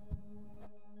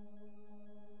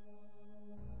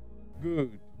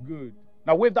 Good.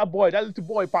 Now wave that little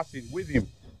boy passing. Wave him.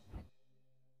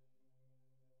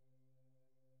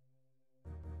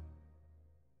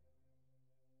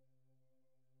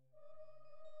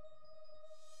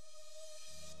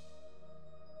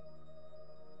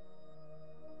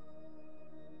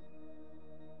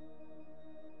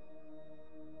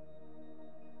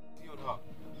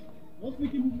 What's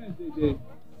making movements, DJ?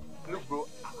 Look, bro,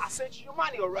 I sent you your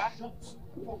money, alright?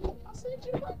 I sent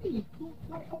you money.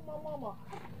 Don't call my mama.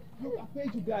 Look, I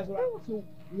paid you guys, alright? So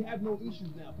we have no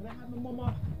issues now. Can I have my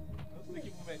mama? Let's make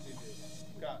it movement,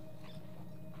 DJ. God.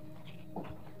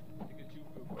 Take a chill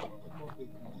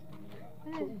pill.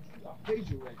 I paid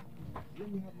you already. Let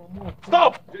me have my mama.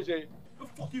 Stop! JJ. The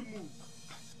fucking move,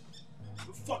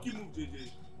 JJ.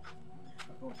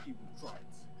 I don't even try it.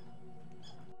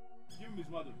 Give him his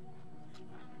mother.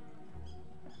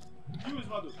 Give him his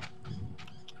mother.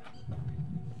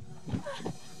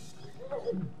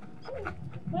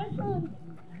 My son.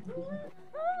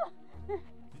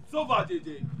 It's over, JJ.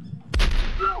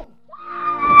 No.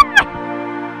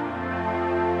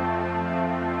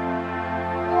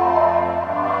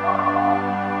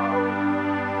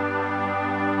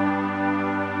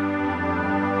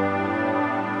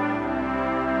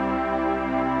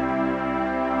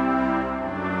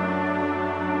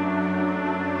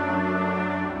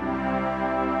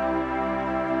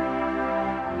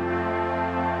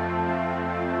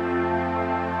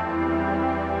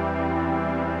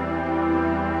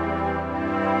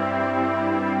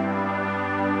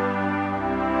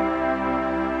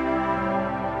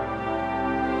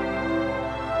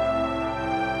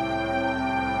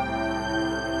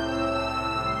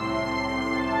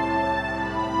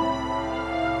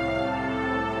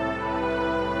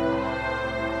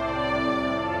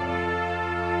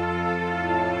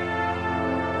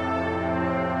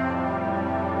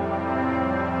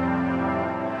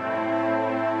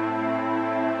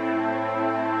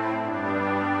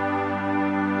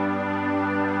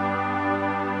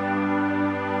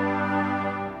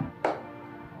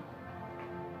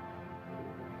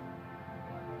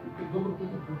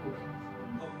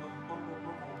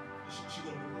 She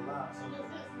gonna make a laugh. So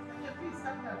Yes, please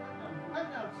calm down. Calm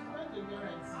down. She's going to be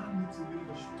alright. I need to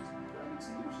make sure I need to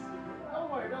know she's gonna be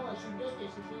alright. Don't worry, she'll be okay,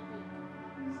 she'll be okay.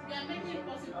 We are making it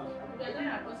possible. We are doing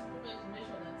our possible best to make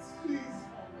sure that please.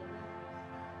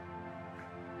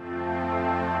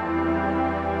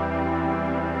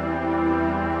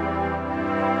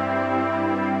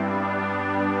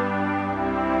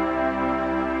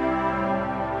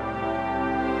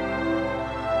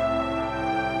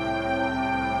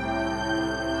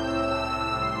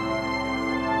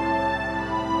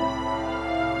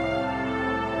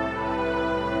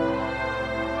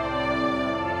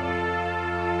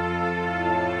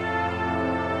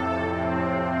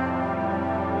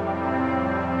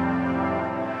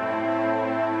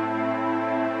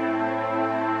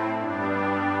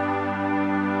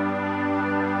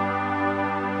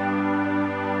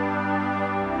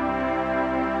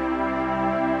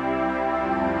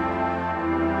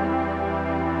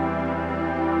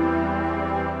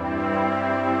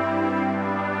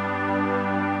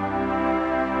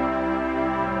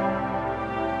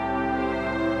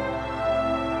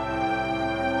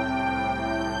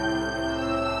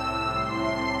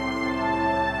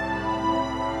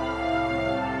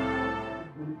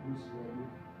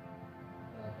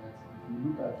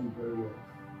 Very well.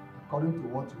 According to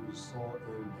what we saw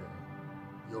in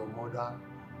your mother,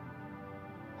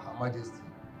 Her Majesty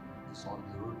is on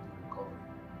the road to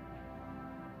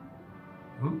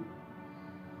recovery.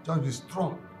 Just be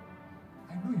strong.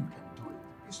 I know you can do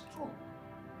it. Be strong.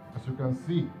 As you can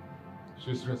see,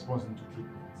 she's responding to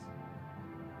treatment.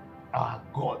 Our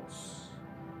gods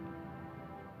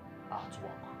are at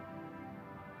work.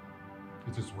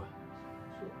 It is well.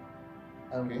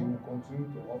 And we will continue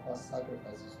to offer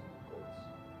sacrifices to the gods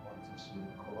until she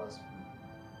recovers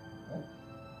fully.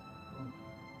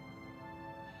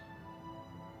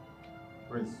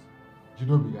 Prince,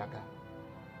 Jinobi Yaka.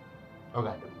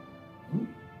 Okay.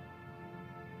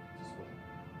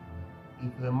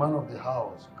 If the man of the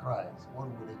house cries, what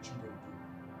will the children do?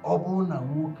 Obu na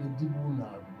nwoke dibu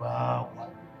na bawa.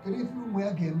 Can you feel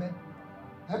where game?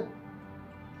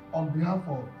 On behalf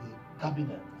of the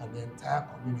cabinet and the entire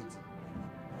community,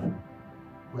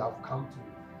 we have come to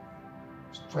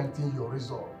strengthen your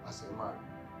resolve as a man,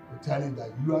 to tell you that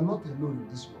you are not alone in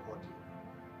this your ordeal.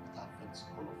 It affects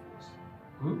all of us.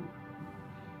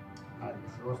 I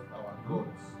trust our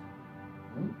gods.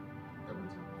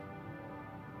 Everything.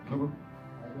 I don't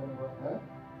know what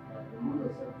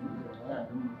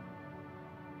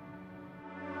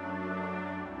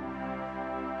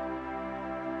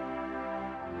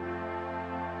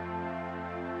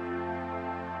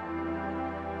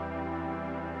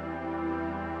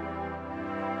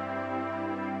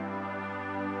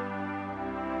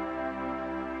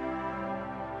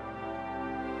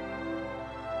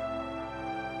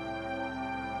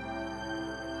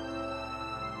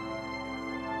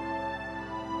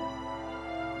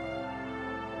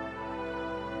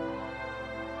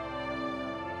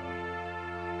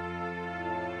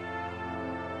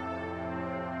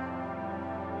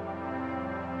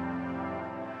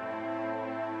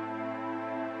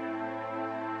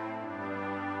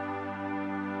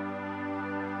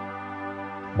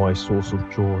My source of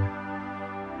joy,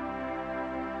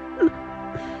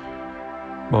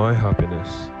 my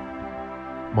happiness,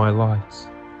 my light,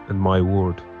 and my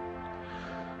word.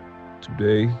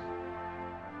 Today,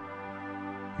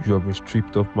 you have been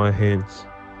stripped off my hands,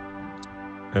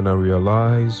 and I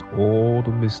realize all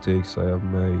the mistakes I have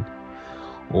made,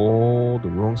 all the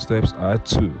wrong steps I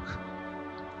took,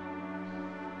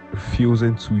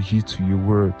 refusing to heed to your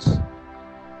words.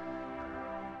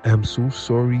 I'm so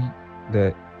sorry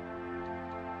that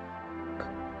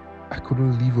I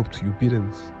couldn't live up to your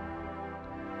biddings.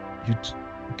 You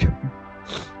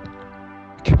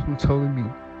kept on telling me,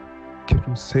 kept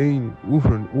on saying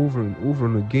over and over and over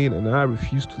and again, and I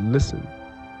refused to listen.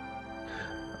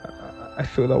 I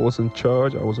felt I was in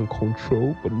charge, I was in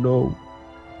control, but no.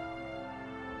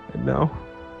 And now,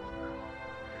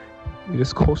 it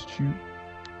has cost you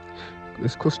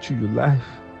your life.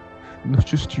 Not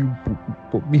just you,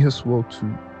 but me as well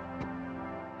too.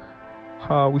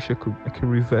 How I wish I can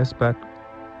reverse back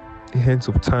the hands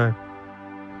of time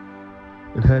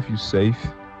and have you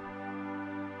safe.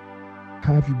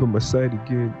 Have you by my side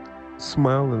again,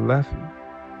 smiling and laughing,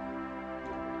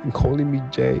 and calling me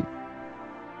Jay,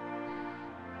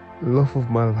 the love of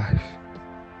my life.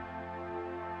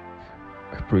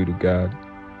 I pray to God,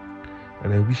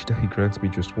 and I wish that He grants me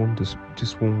just one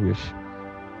wish.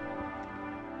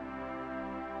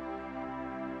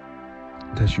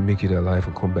 That you make it alive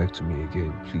and come back to me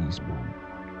again, please, Mom.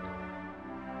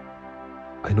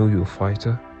 I know you're a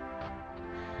fighter.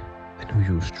 I know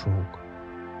you're strong.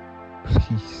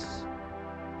 Please,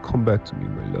 come back to me,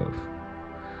 my love.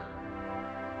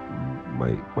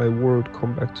 My world,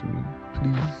 come back to me,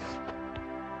 please.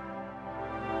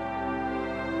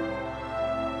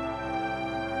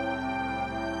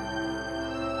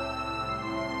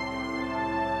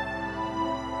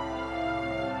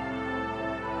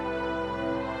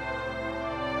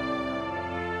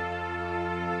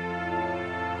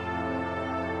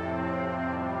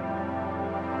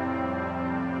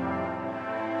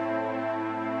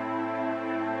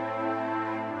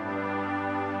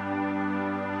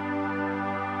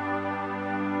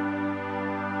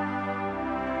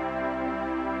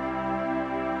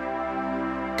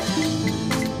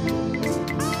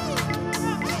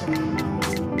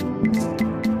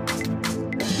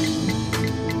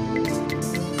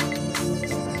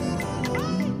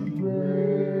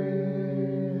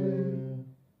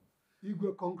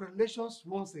 Igwe, congratulations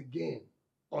once again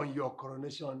on your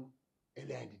coronation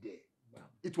earlier in the day. Wow.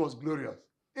 It was glorious.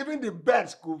 Even the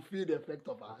birds could feel the effect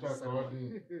of our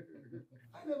ceremony.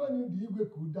 I never knew the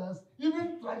Igwe could dance,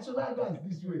 even traditional dance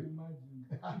this way.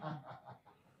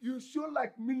 You show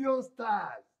like million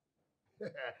stars.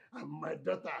 And my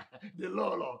daughter, the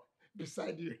Lolo,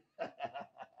 beside you.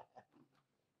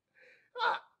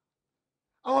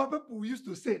 Our people used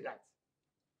to say that.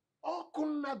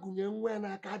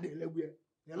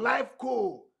 The life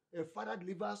coal a father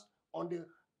delivers on the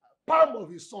palm of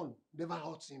his son never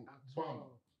hurts him.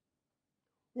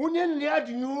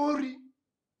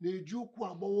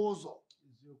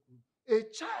 A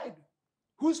child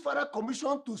whose father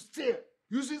commissioned to steal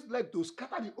uses leg to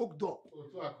scatter the oak door.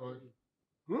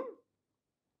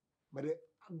 But the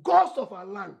gods of our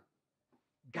land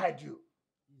guide you.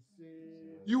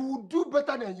 You will do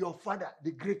better than your father,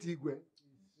 the great Igwe.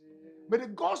 May the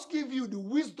gods give you the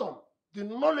wisdom, the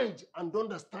knowledge, and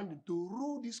understanding to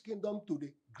rule this kingdom to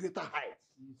the greater heights.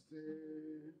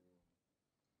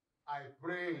 I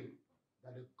pray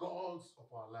that the gods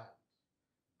of our land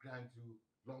grant you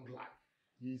long life.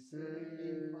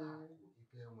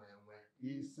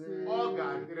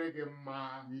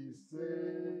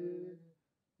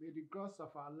 May the gods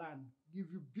of our land give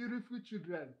you beautiful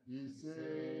children.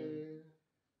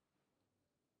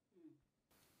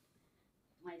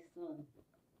 My son,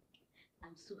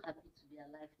 I'm so happy to be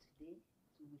alive today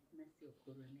to witness your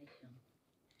coronation.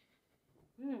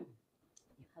 You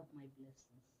have my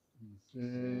blessings.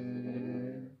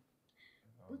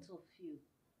 Both of you,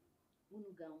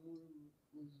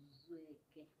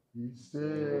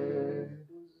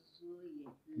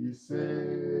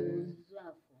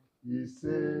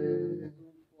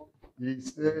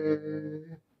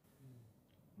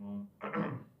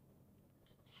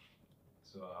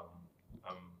 So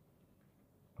I'm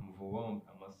overwhelmed,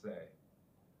 I must say.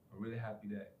 I'm really happy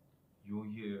that you're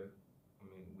here,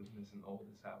 witnessing all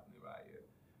this happening right here.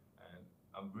 And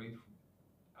I'm grateful.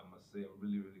 I must say, I'm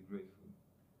really, really grateful.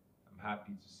 I'm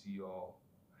happy to see y'all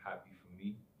happy for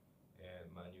me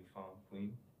and my newfound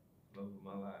queen, love of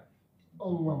my life.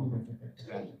 Oh, wow.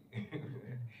 Exactly.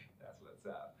 That's what's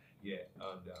up. Yeah,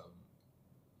 and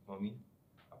mommy,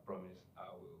 I promise I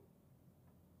will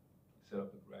set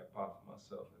up the right path for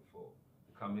myself and for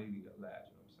the community at large,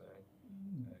 you know what I'm saying?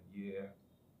 And yeah,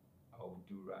 I will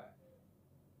do right.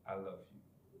 I love you.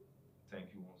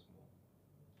 Thank you once more.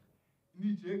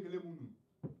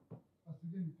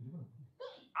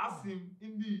 Asim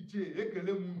ndị ichie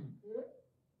ekele m unu.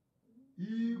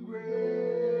 Igwe.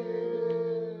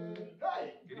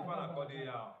 Kedu ife a na-akọdo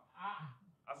ya?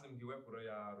 Asị m gị wepụrụ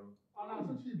ya arụ.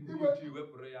 Igwe. Ichie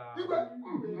wepụrụ ya arụ. Igwe.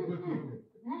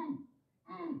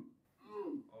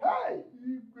 Hey!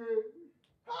 Igwe.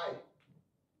 Hey!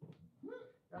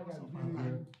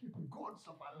 Gods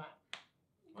of our land.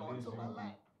 Gods of our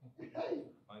land. Hey!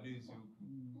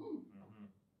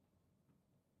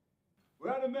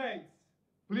 We're on the mates.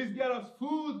 Please get us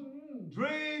food,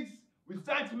 drinks. We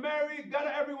start to marry,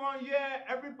 gather everyone here,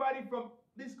 everybody from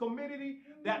this community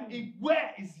that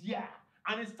where is here.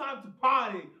 And it's time to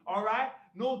party, all right?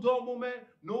 No dull moment,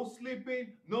 no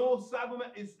sleeping, no sad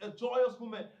moment. It's a joyous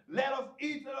moment. Let us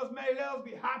eat, let us marry, let us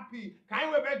be happy.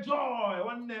 Can we be joy?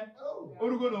 One day. Oh,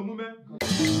 moment.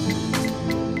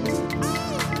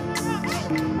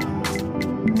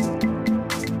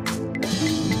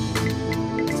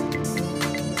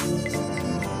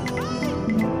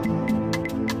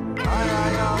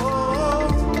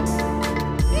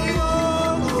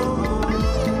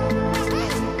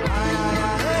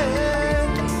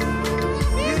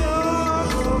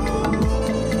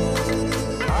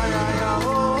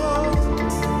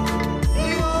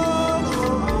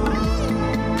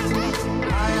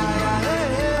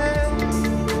 Hey!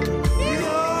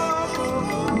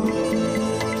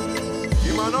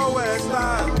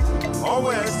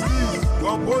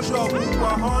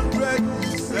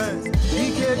 100%.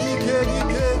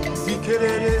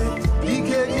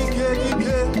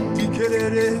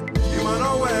 You man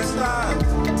always style,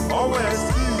 always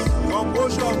see.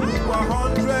 Composure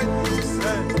 100%.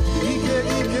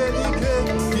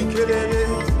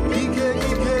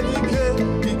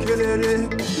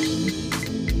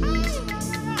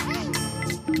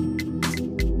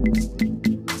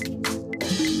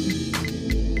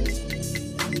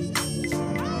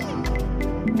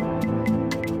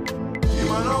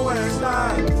 Always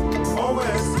lie,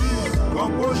 always see,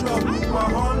 composure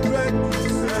 100%.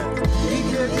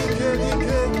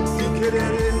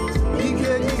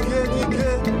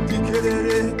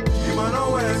 You man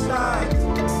always lie,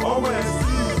 always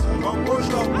see,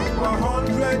 composure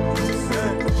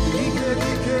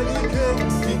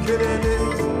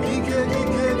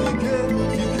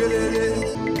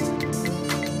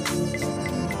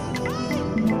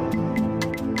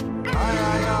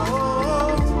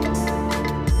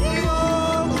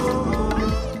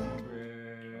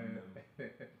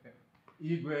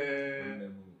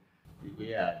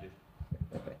Yeah.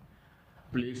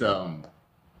 Please,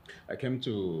 I came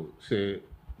to say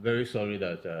very sorry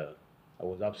that I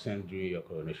was absent during your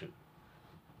coronation.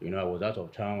 You know, I was out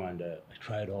of town and I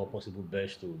tried all possible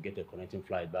best to get a connecting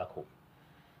flight back home.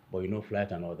 But you know,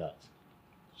 flight and all that.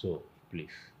 So,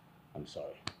 please, I'm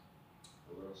sorry.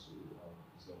 Well, so,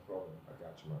 it's no problem. I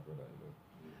got you, my brother. You know.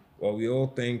 Well, we all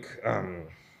thank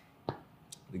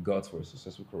the gods for a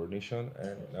successful coronation,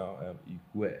 and now I'm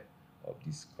Igwe of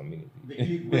this community. The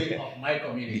Igwe of my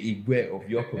community. The Igwe of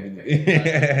your community.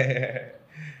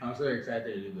 I'm so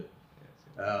excited, Igwe.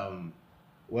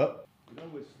 Well,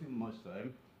 without wasting much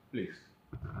time, please.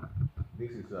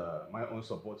 This is my own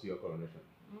support to your coronation.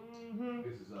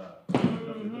 This is 20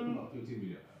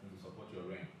 million to support your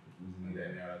reign, and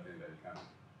then the other thing that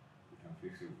you can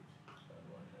fix it with.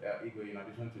 Yeah, Igwe, in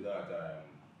addition to that,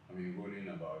 I'm enrolling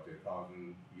about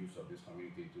 1,000 youths of this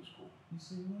community into school. You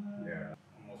see what? Yeah,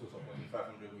 I'm also supporting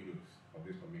 500 widows of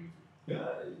this community.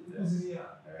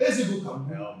 Ezigbo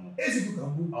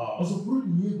kambu. Ọzọ bụrụ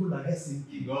na ego na esi.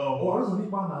 Ọzọ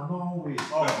n'ikpa na Norway.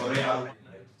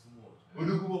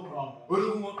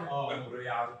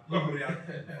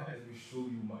 Let me show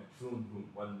you my throne room.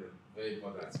 One day, very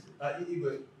important.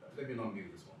 Igwe, let me not miss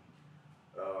this one.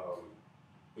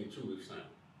 In 2 weeks' time,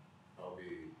 I'll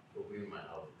be opening my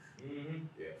house.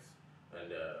 Yes,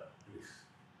 and please,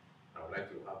 I would like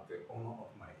to have the honor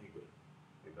of my Igwe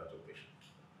in that occasion.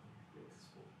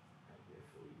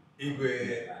 Igwe,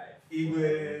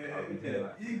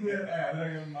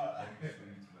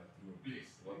 please,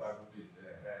 what I will do.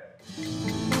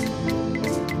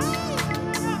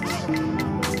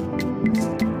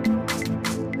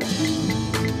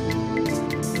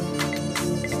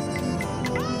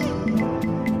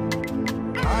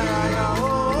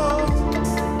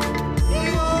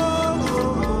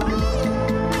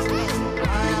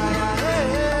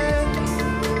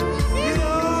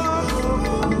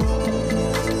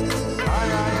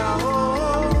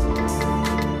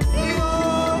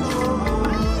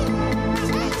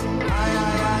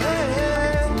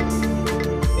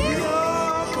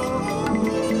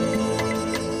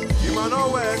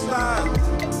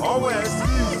 Always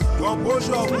see,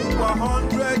 composure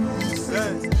 100%.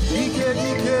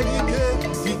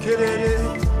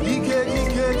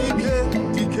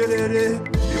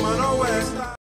 You man always